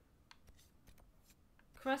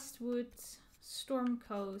 Crestwood, Storm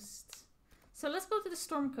Coast. So let's go to the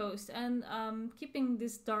Storm Coast and keeping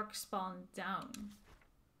this dark spawn down.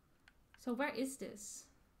 So where is this?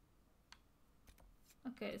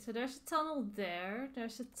 Okay, so there's a tunnel there.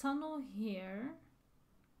 There's a tunnel here.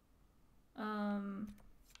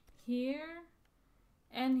 Here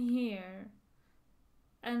and here.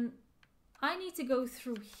 And I need to go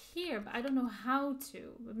through here, but I don't know how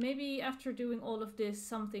to. But maybe after doing all of this,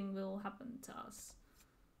 something will happen to us.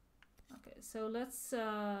 Okay, so let's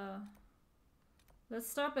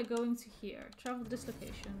start by going to here. Travel this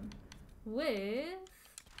location with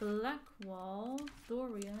Blackwall,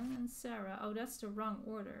 Dorian, and Sarah. Oh, that's the wrong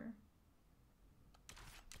order.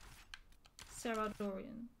 Sarah,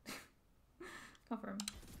 Dorian. Confirm.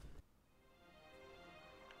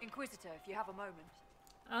 Inquisitor, if you have a moment.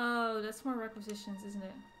 Oh, that's more requisitions, isn't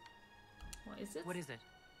it? What is it? What is it?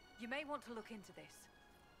 You may want to look into this.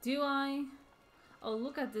 Do I? Oh,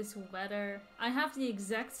 look at this weather. I have the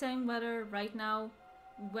exact same weather right now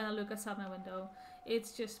when I look outside my window.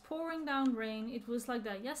 It's just pouring down rain. It was like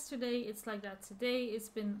that yesterday. It's like that today. It's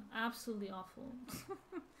been absolutely awful.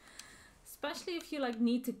 Especially if you like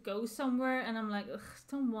need to go somewhere and I'm like, ugh,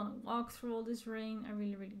 don't want to walk through all this rain. I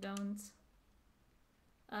really, really don't.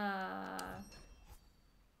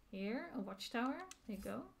 Here, a watchtower. There you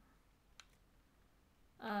go.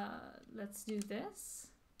 Let's do this.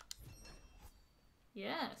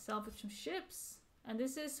 Yeah, salvage some ships. And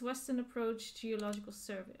this is Western Approach Geological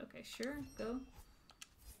Survey. Okay, sure, go.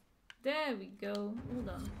 There we go. All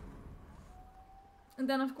done. And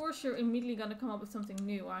then, of course, you're immediately gonna come up with something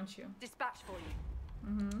new, aren't you? Dispatch for you.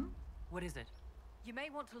 Mm-hmm. What is it? You may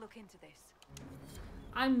want to look into this.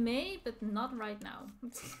 I may, but not right now.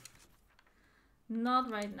 Not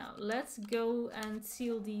right now. Let's go and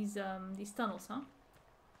seal these tunnels, huh?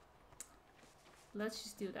 Let's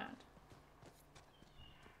just do that.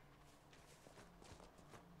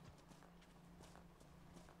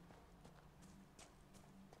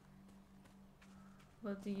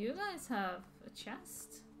 What do you guys have? A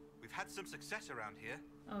chest? We've had some success around here.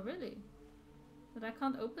 Oh, really? But I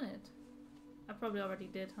can't open it. I probably already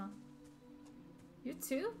did, huh? You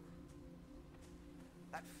too?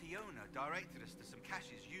 That Fiona directed us to some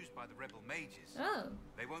caches used by the rebel mages. Oh.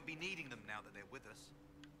 They won't be needing them now that they're with us.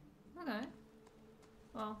 Okay.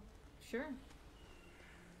 Well, sure.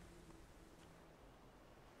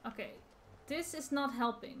 Okay. This is not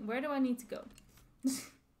helping. Where do I need to go?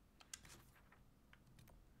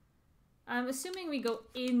 I'm assuming we go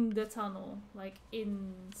in the tunnel, like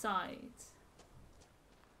inside.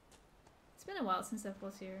 It's been a while since I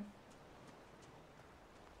was here.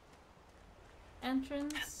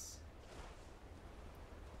 Entrance.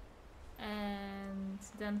 And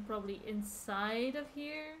then probably inside of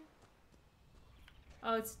here.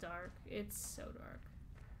 Oh, it's dark. It's so dark.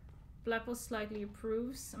 Blackwell slightly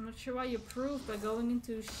approves. I'm not sure why you approve by going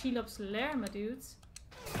into Shelob's lair, my dudes.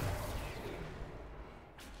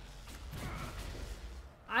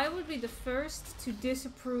 I would be the first to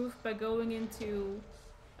disapprove by going into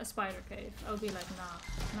a spider cave. I would be like, nah,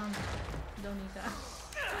 no, don't need that.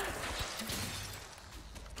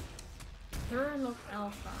 Turlock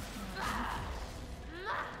Alpha.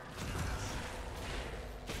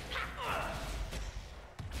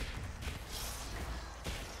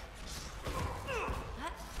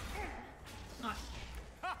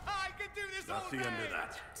 I can do this all That's the day. end of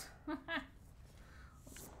that.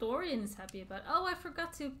 Dorian is happy about. Oh, I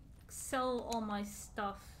forgot to sell all my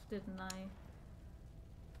stuff, didn't I?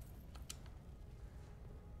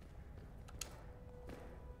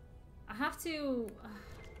 I have to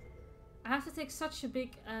take such a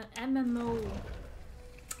big MMO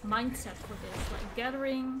mindset for this, like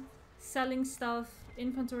gathering, selling stuff,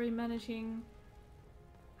 inventory managing.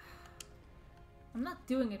 I'm not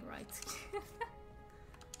doing it right.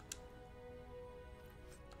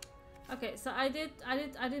 Okay, so I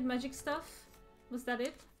did magic stuff. Was that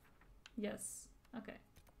it? Yes. Okay.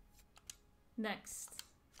 Next.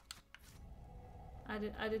 I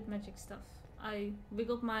did magic stuff. I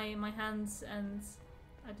wiggled my hands and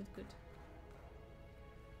I did good.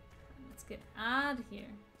 Let's get out of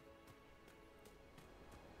here.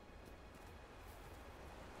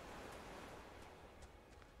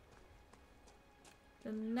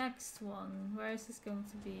 The next one. Where is this going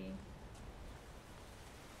to be?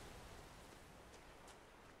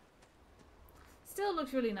 Still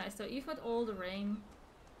looks really nice though, even with all the rain.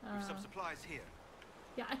 We've some supplies here.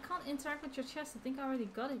 Yeah, I can't interact with your chest. I think I already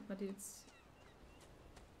got it, my dudes.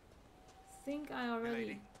 I think I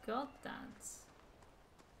already got that.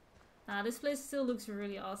 Nah, this place still looks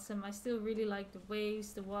really awesome. I still really like the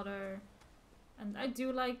waves, the water. And I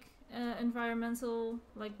do like environmental,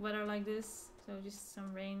 like weather like this. So just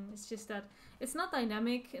some rain. It's just that it's not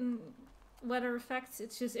dynamic in weather effects.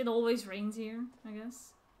 It's just it always rains here, I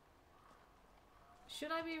guess.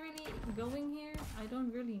 Should I be really going here? I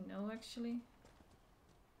don't really know actually.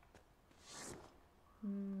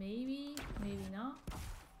 Maybe, maybe not.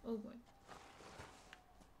 Oh boy.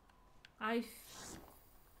 I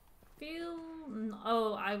feel...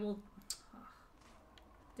 Oh, I will...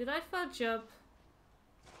 Did I fudge up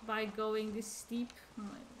by going this steep?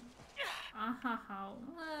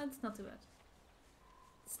 It's not too bad.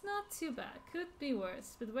 It's not too bad. Could be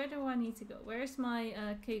worse. But where do I need to go? Where's my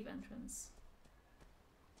cave entrance?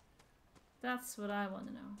 That's what I want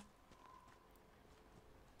to know.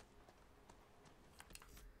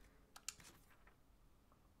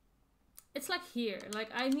 It's like here. Like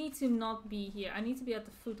I need to not be here. I need to be at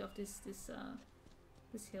the foot of this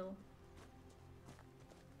hill.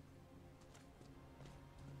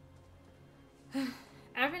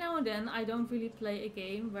 Every now and then I don't really play a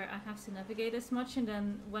game where I have to navigate as much, and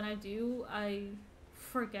then when I do, I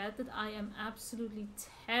forget that I am absolutely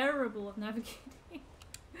terrible at navigating.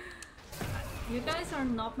 You guys are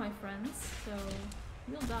not my friends, so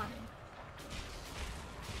you'll die.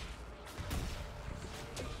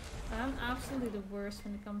 I'm absolutely the worst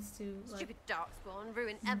when it comes to like... Stupid Darkspawn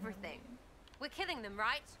ruin everything. We're killing them,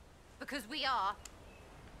 right? Because we are.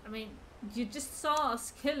 I mean, you just saw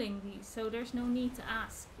us killing these, so there's no need to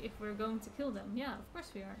ask if we're going to kill them. Yeah, of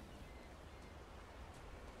course we are.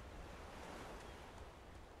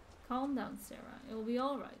 Calm down, Sarah. It will be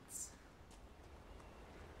alright.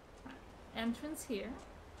 Right. Entrance here.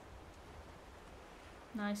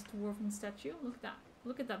 Nice dwarven statue. Look at that.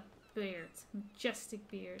 Look at that beard. Majestic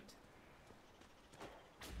beard.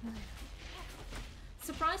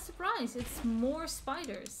 Surprise, surprise! It's more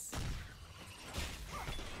spiders.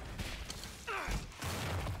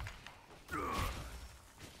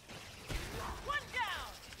 One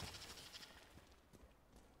down.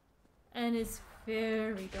 And it's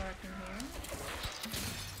very dark in here.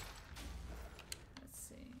 Let's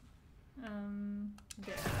see.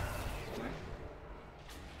 There. Where?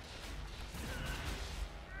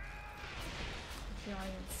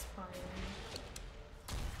 Giant spider.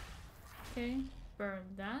 Okay, burn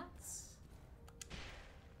that.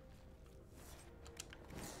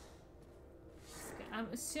 Okay, I'm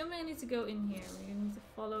assuming I need to go in here. We need to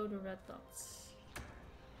follow the red dots.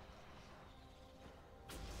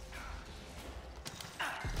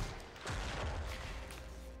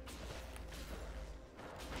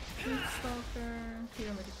 Stalker. You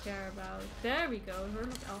don't really care about. There we go. Her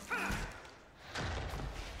look alpha.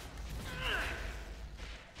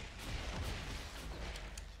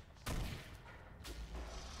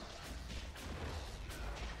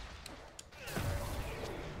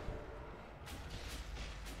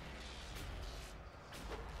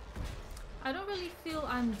 I don't really feel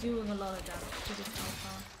I'm doing a lot of damage to this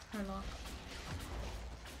alpha, Herlock.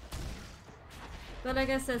 But I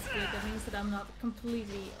guess that's good. That means that I'm not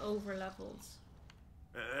completely over leveled.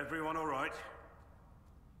 Everyone alright?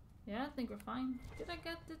 Yeah, I think we're fine. Did I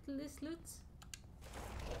get this loot?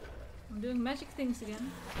 I'm doing magic things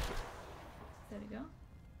again. There we go.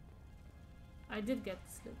 I did get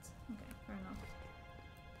this loot. Okay, fair enough.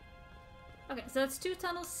 Okay, so that's 2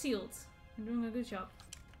 tunnels sealed. I'm doing a good job.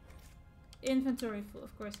 Inventory full,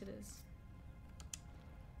 of course it is.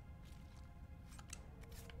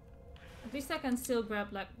 At least I can still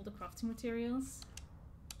grab like all the crafting materials.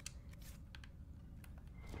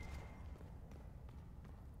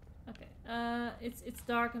 Okay, it's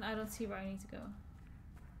dark and I don't see where I need to go.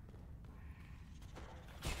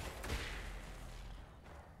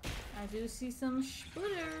 I do see some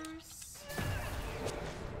spooters.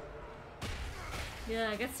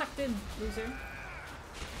 Yeah, get sucked in, loser.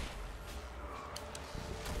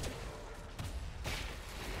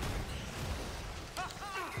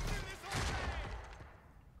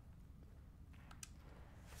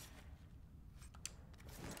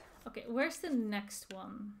 Okay, where's the next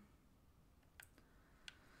one?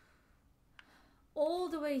 All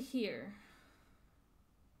the way here.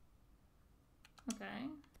 Okay.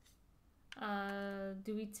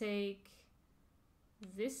 Do we take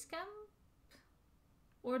this camp?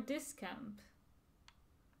 Or this camp?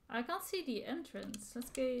 I can't see the entrance. Let's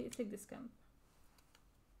take this camp.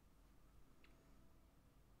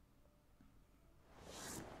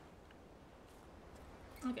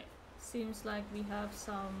 Okay. Seems like we have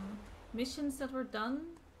some missions that were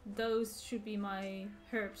done. Those should be my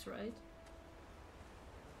herbs, right?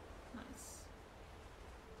 Nice.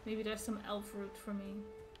 Maybe there's some elf root for me.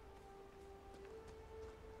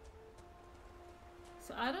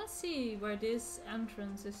 So I don't see where this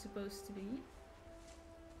entrance is supposed to be.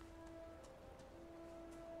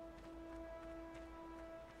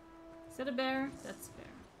 that a bear? That's a bear.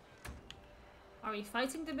 Are we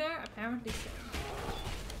fighting the bear? Apparently so.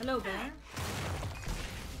 Hello, bear.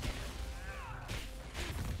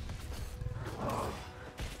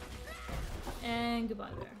 And goodbye,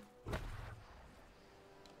 bear.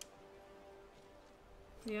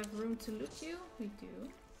 Do you have room to loot you? We do.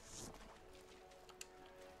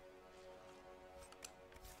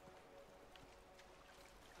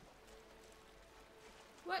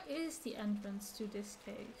 What is the entrance to this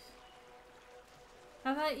cave?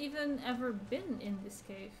 Have I even ever been in this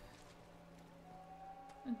cave?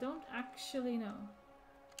 I don't actually know.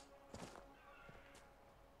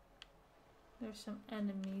 There's some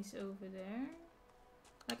enemies over there.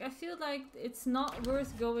 Like, I feel like it's not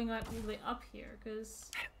worth going like all the way up here, because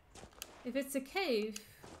if it's a cave,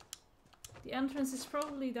 the entrance is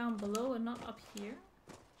probably down below and not up here.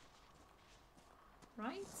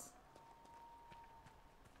 Right?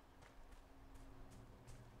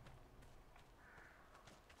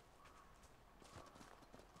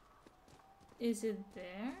 Is it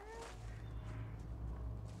there?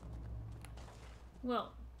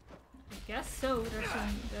 Well, I guess so.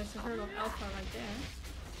 There's a herd of alpha right there.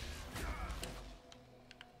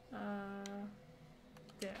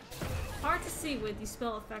 There. Hard to see with these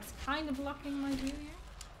spell effects kind of blocking my view here.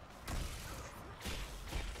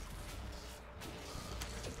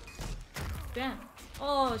 Damn.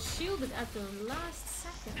 Oh, shielded at the last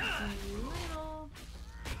second. You little.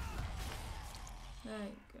 There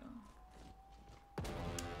you go.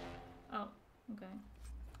 Oh, okay.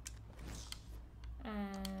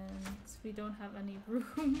 And we don't have any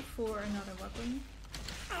room for another weapon.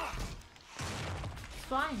 It's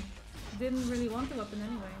fine. Didn't really want the weapon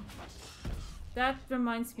anyway. That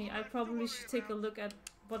reminds me, I probably should take a look at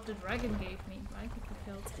what the dragon gave me, right? If he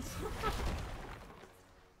killed it.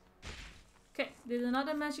 Okay, did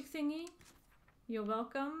another magic thingy. You're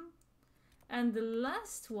welcome. And the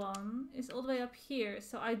last one is all the way up here,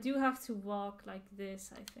 so I do have to walk like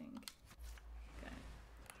this, I think. Okay.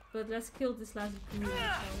 But let's kill this last ghoul, shall we?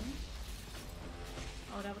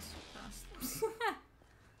 Oh, that was so fast.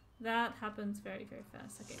 That happens very, very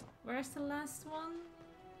fast. Okay, where's the last one?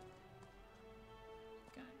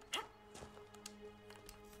 Okay.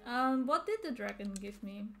 What did the dragon give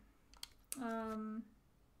me?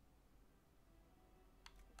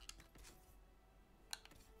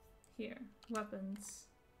 Here, weapons.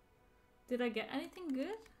 Did I get anything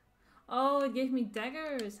good? Oh, it gave me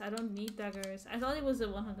daggers. I don't need daggers. I thought it was a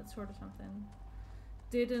one-handed sword or something.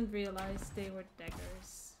 Didn't realize they were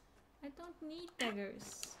daggers. I don't need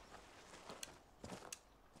daggers.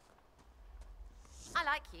 I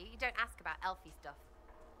like you. You don't ask about elfy stuff.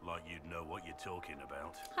 Like you'd know what you're talking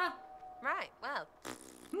about. Ha! Right, well.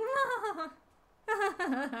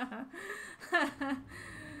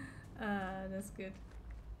 That's good.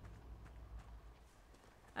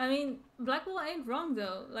 I mean, Blackwell ain't wrong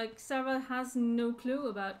though. Like, Sarah has no clue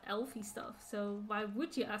about elfy stuff, so why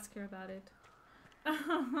would you ask her about it?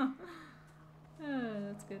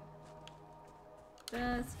 That's good.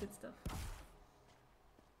 That's good stuff.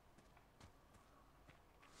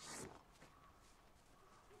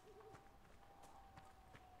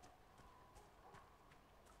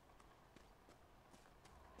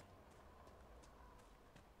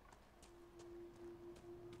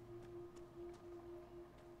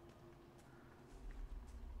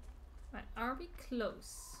 Right, are we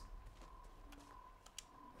close?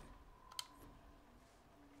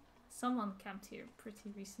 Someone camped here pretty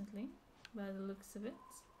recently, by the looks of it.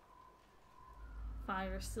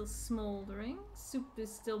 Fire is still smoldering, soup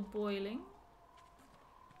is still boiling.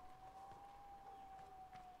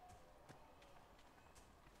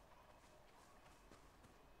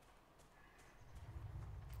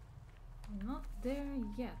 Not there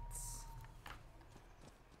yet.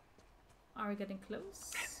 Are we getting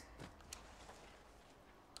close?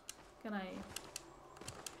 Can I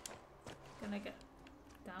get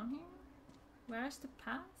down here? Where's the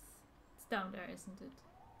path? It's down there, isn't it?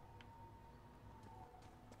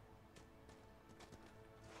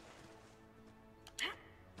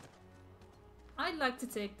 I'd like to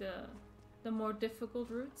take the more difficult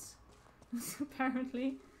routes.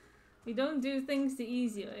 Apparently. We don't do things the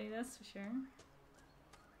easy way, that's for sure.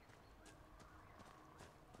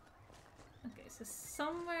 Okay, so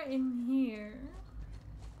somewhere in here.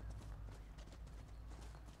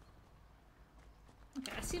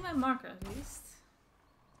 Okay, I see my marker at least.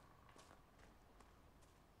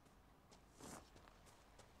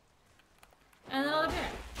 And another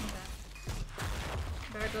bear. Okay.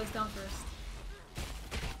 Bear goes down first.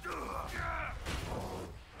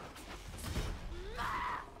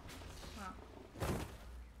 Wow.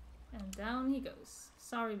 And down he goes.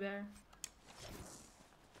 Sorry, bear.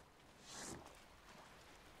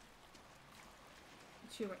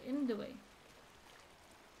 But you were in the way.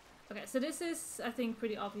 Okay, so this is, I think,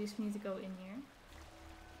 pretty obvious. We need to go in here.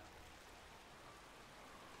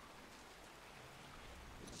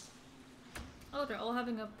 Oh, they're all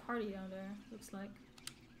having a party down there, looks like.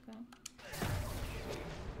 Okay.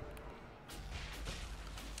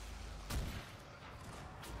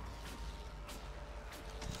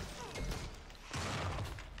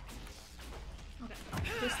 Okay,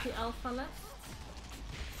 just the alpha left.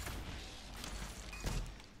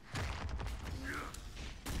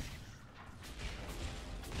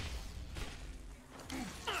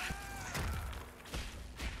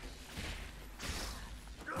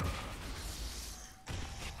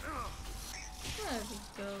 There we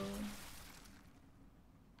go.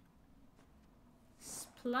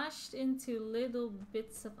 Splashed into little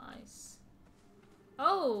bits of ice.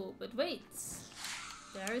 Oh, but wait.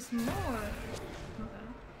 There is more. Okay.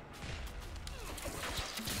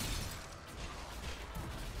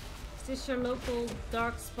 Is this your local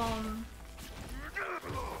darkspawn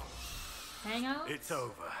hangout? It's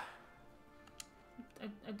over.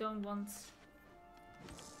 I don't want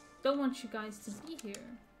you guys to be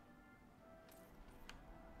here.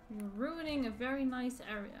 You're ruining a very nice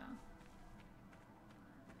area.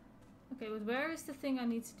 Okay, but where is the thing I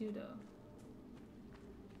need to do though?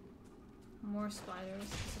 More spiders,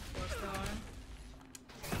 because of course there are.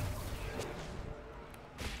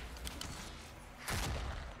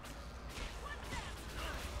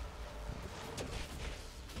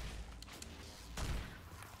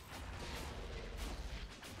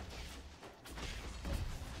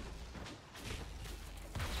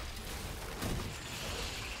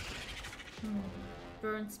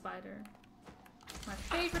 Burnt spider. My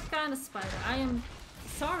favorite kind of spider. I am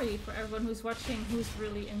sorry for everyone who's watching who's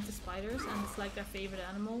really into spiders and it's like their favorite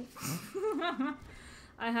animal.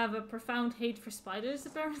 I have a profound hate for spiders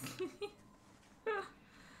apparently.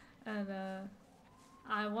 And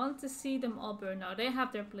I want to see them all burn. Now they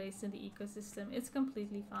have their place in the ecosystem. It's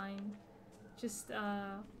completely fine. Just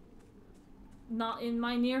not in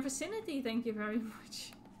my near vicinity, thank you very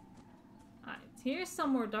much. Alright, here's some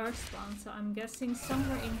more darkspawn, so I'm guessing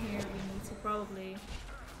somewhere in here we need to probably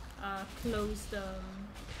close the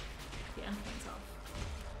entrance off.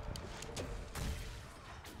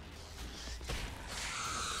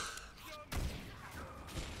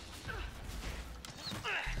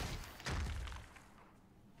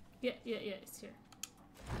 Yeah, it's here.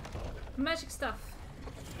 Magic stuff.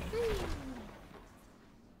 Whee!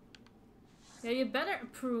 Yeah, you better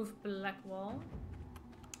approve, Blackwall.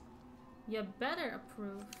 You better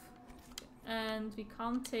approve. And we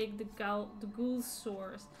can't take the ghoul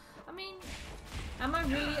swords. I mean, am I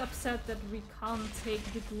really upset that we can't take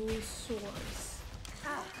the ghoul swords?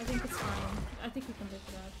 I think it's fine. I think we can live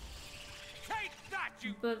with that. Take that,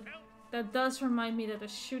 you but that does remind me that I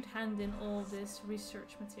should hand in all this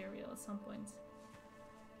research material at some point.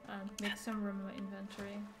 And make some room in my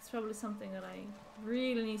inventory. It's probably something that I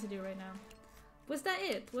really need to do right now. Was that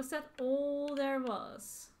it? Was that all there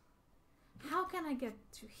was? How can I get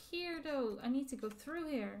to here though? I need to go through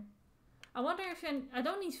here. I wonder if I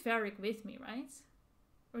don't need Varric with me, right?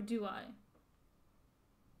 Or do I?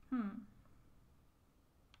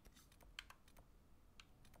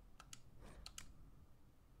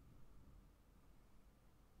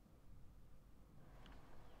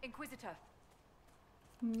 Inquisitor.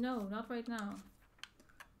 No, not right now.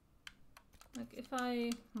 Like if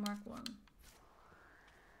I mark one.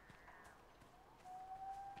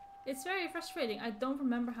 It's very frustrating. I don't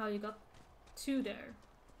remember how you got to there.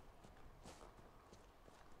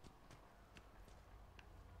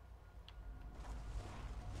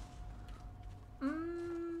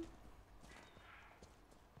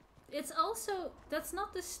 It's also... That's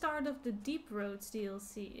not the start of the Deep Roads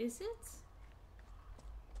DLC, is it?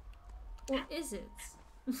 Or is it?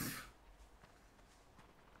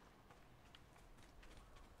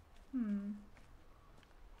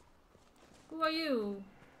 Who are you?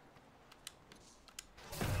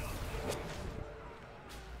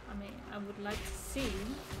 I mean, I would like to see.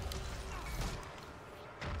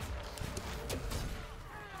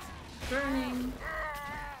 Burning.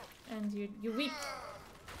 And you're weak.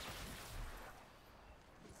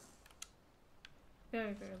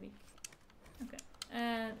 Very, very weak. Okay.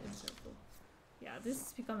 And in circle. Yeah, this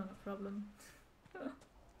is becoming a problem.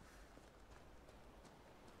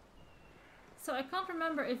 So I can't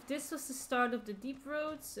remember if this was the start of the Deep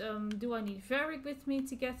Roads. Do I need Varric with me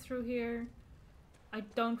to get through here? I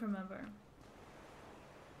don't remember.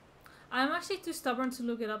 I'm actually too stubborn to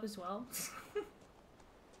look it up as well.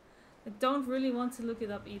 I don't really want to look it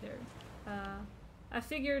up either. I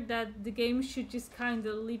figured that the game should just kind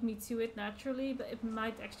of lead me to it naturally, but it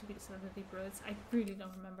might actually be the Silent Deep Roads. I really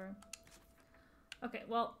don't remember. Okay,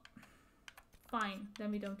 well, fine.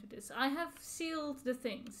 Then we don't do this. I have sealed the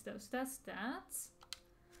things, though, so that's that.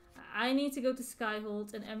 I need to go to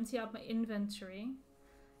Skyhold and empty out my inventory.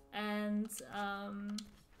 And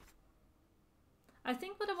I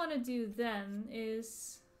think what I want to do then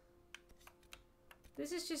is...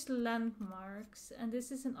 This is just landmarks, and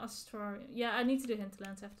this is an Astrarium. Yeah, I need to do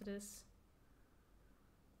hinterlands after this.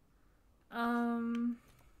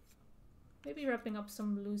 Maybe wrapping up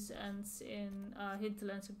some loose ends in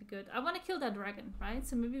hinterlands would be good. I want to kill that dragon, right?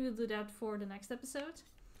 So maybe we'll do that for the next episode.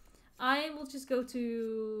 I will just go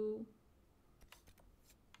to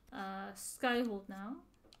Skyhold now.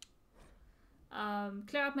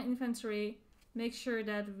 Clear out my inventory. Make sure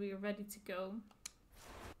that we're ready to go.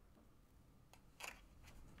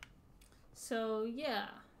 So yeah,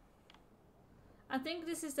 I think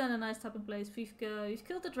this is then a nice stopping place. We've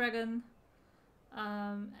killed the dragon,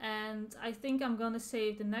 and I think I'm gonna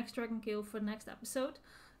save the next dragon kill for the next episode.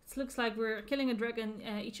 It looks like we're killing a dragon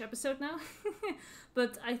each episode now,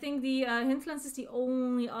 but I think the Hinterlands is the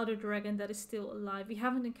only other dragon that is still alive. We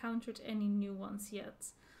haven't encountered any new ones yet,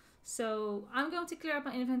 so I'm going to clear up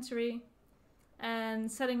my inventory.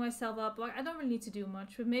 And setting myself up, like I don't really need to do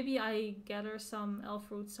much, but maybe I gather some elf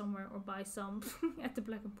roots somewhere or buy some at the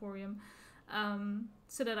Black Emporium,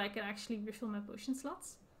 so that I can actually refill my potion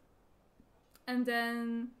slots. And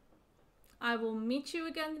then I will meet you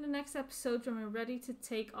again in the next episode when we're ready to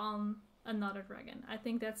take on another dragon. I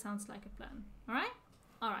think that sounds like a plan. Alright?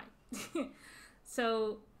 Alright.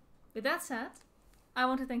 So, with that said, I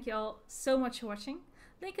want to thank you all so much for watching.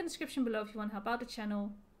 Link in the description below if you want to help out the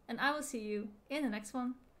channel. And I will see you in the next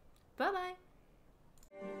one. Bye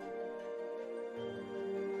bye!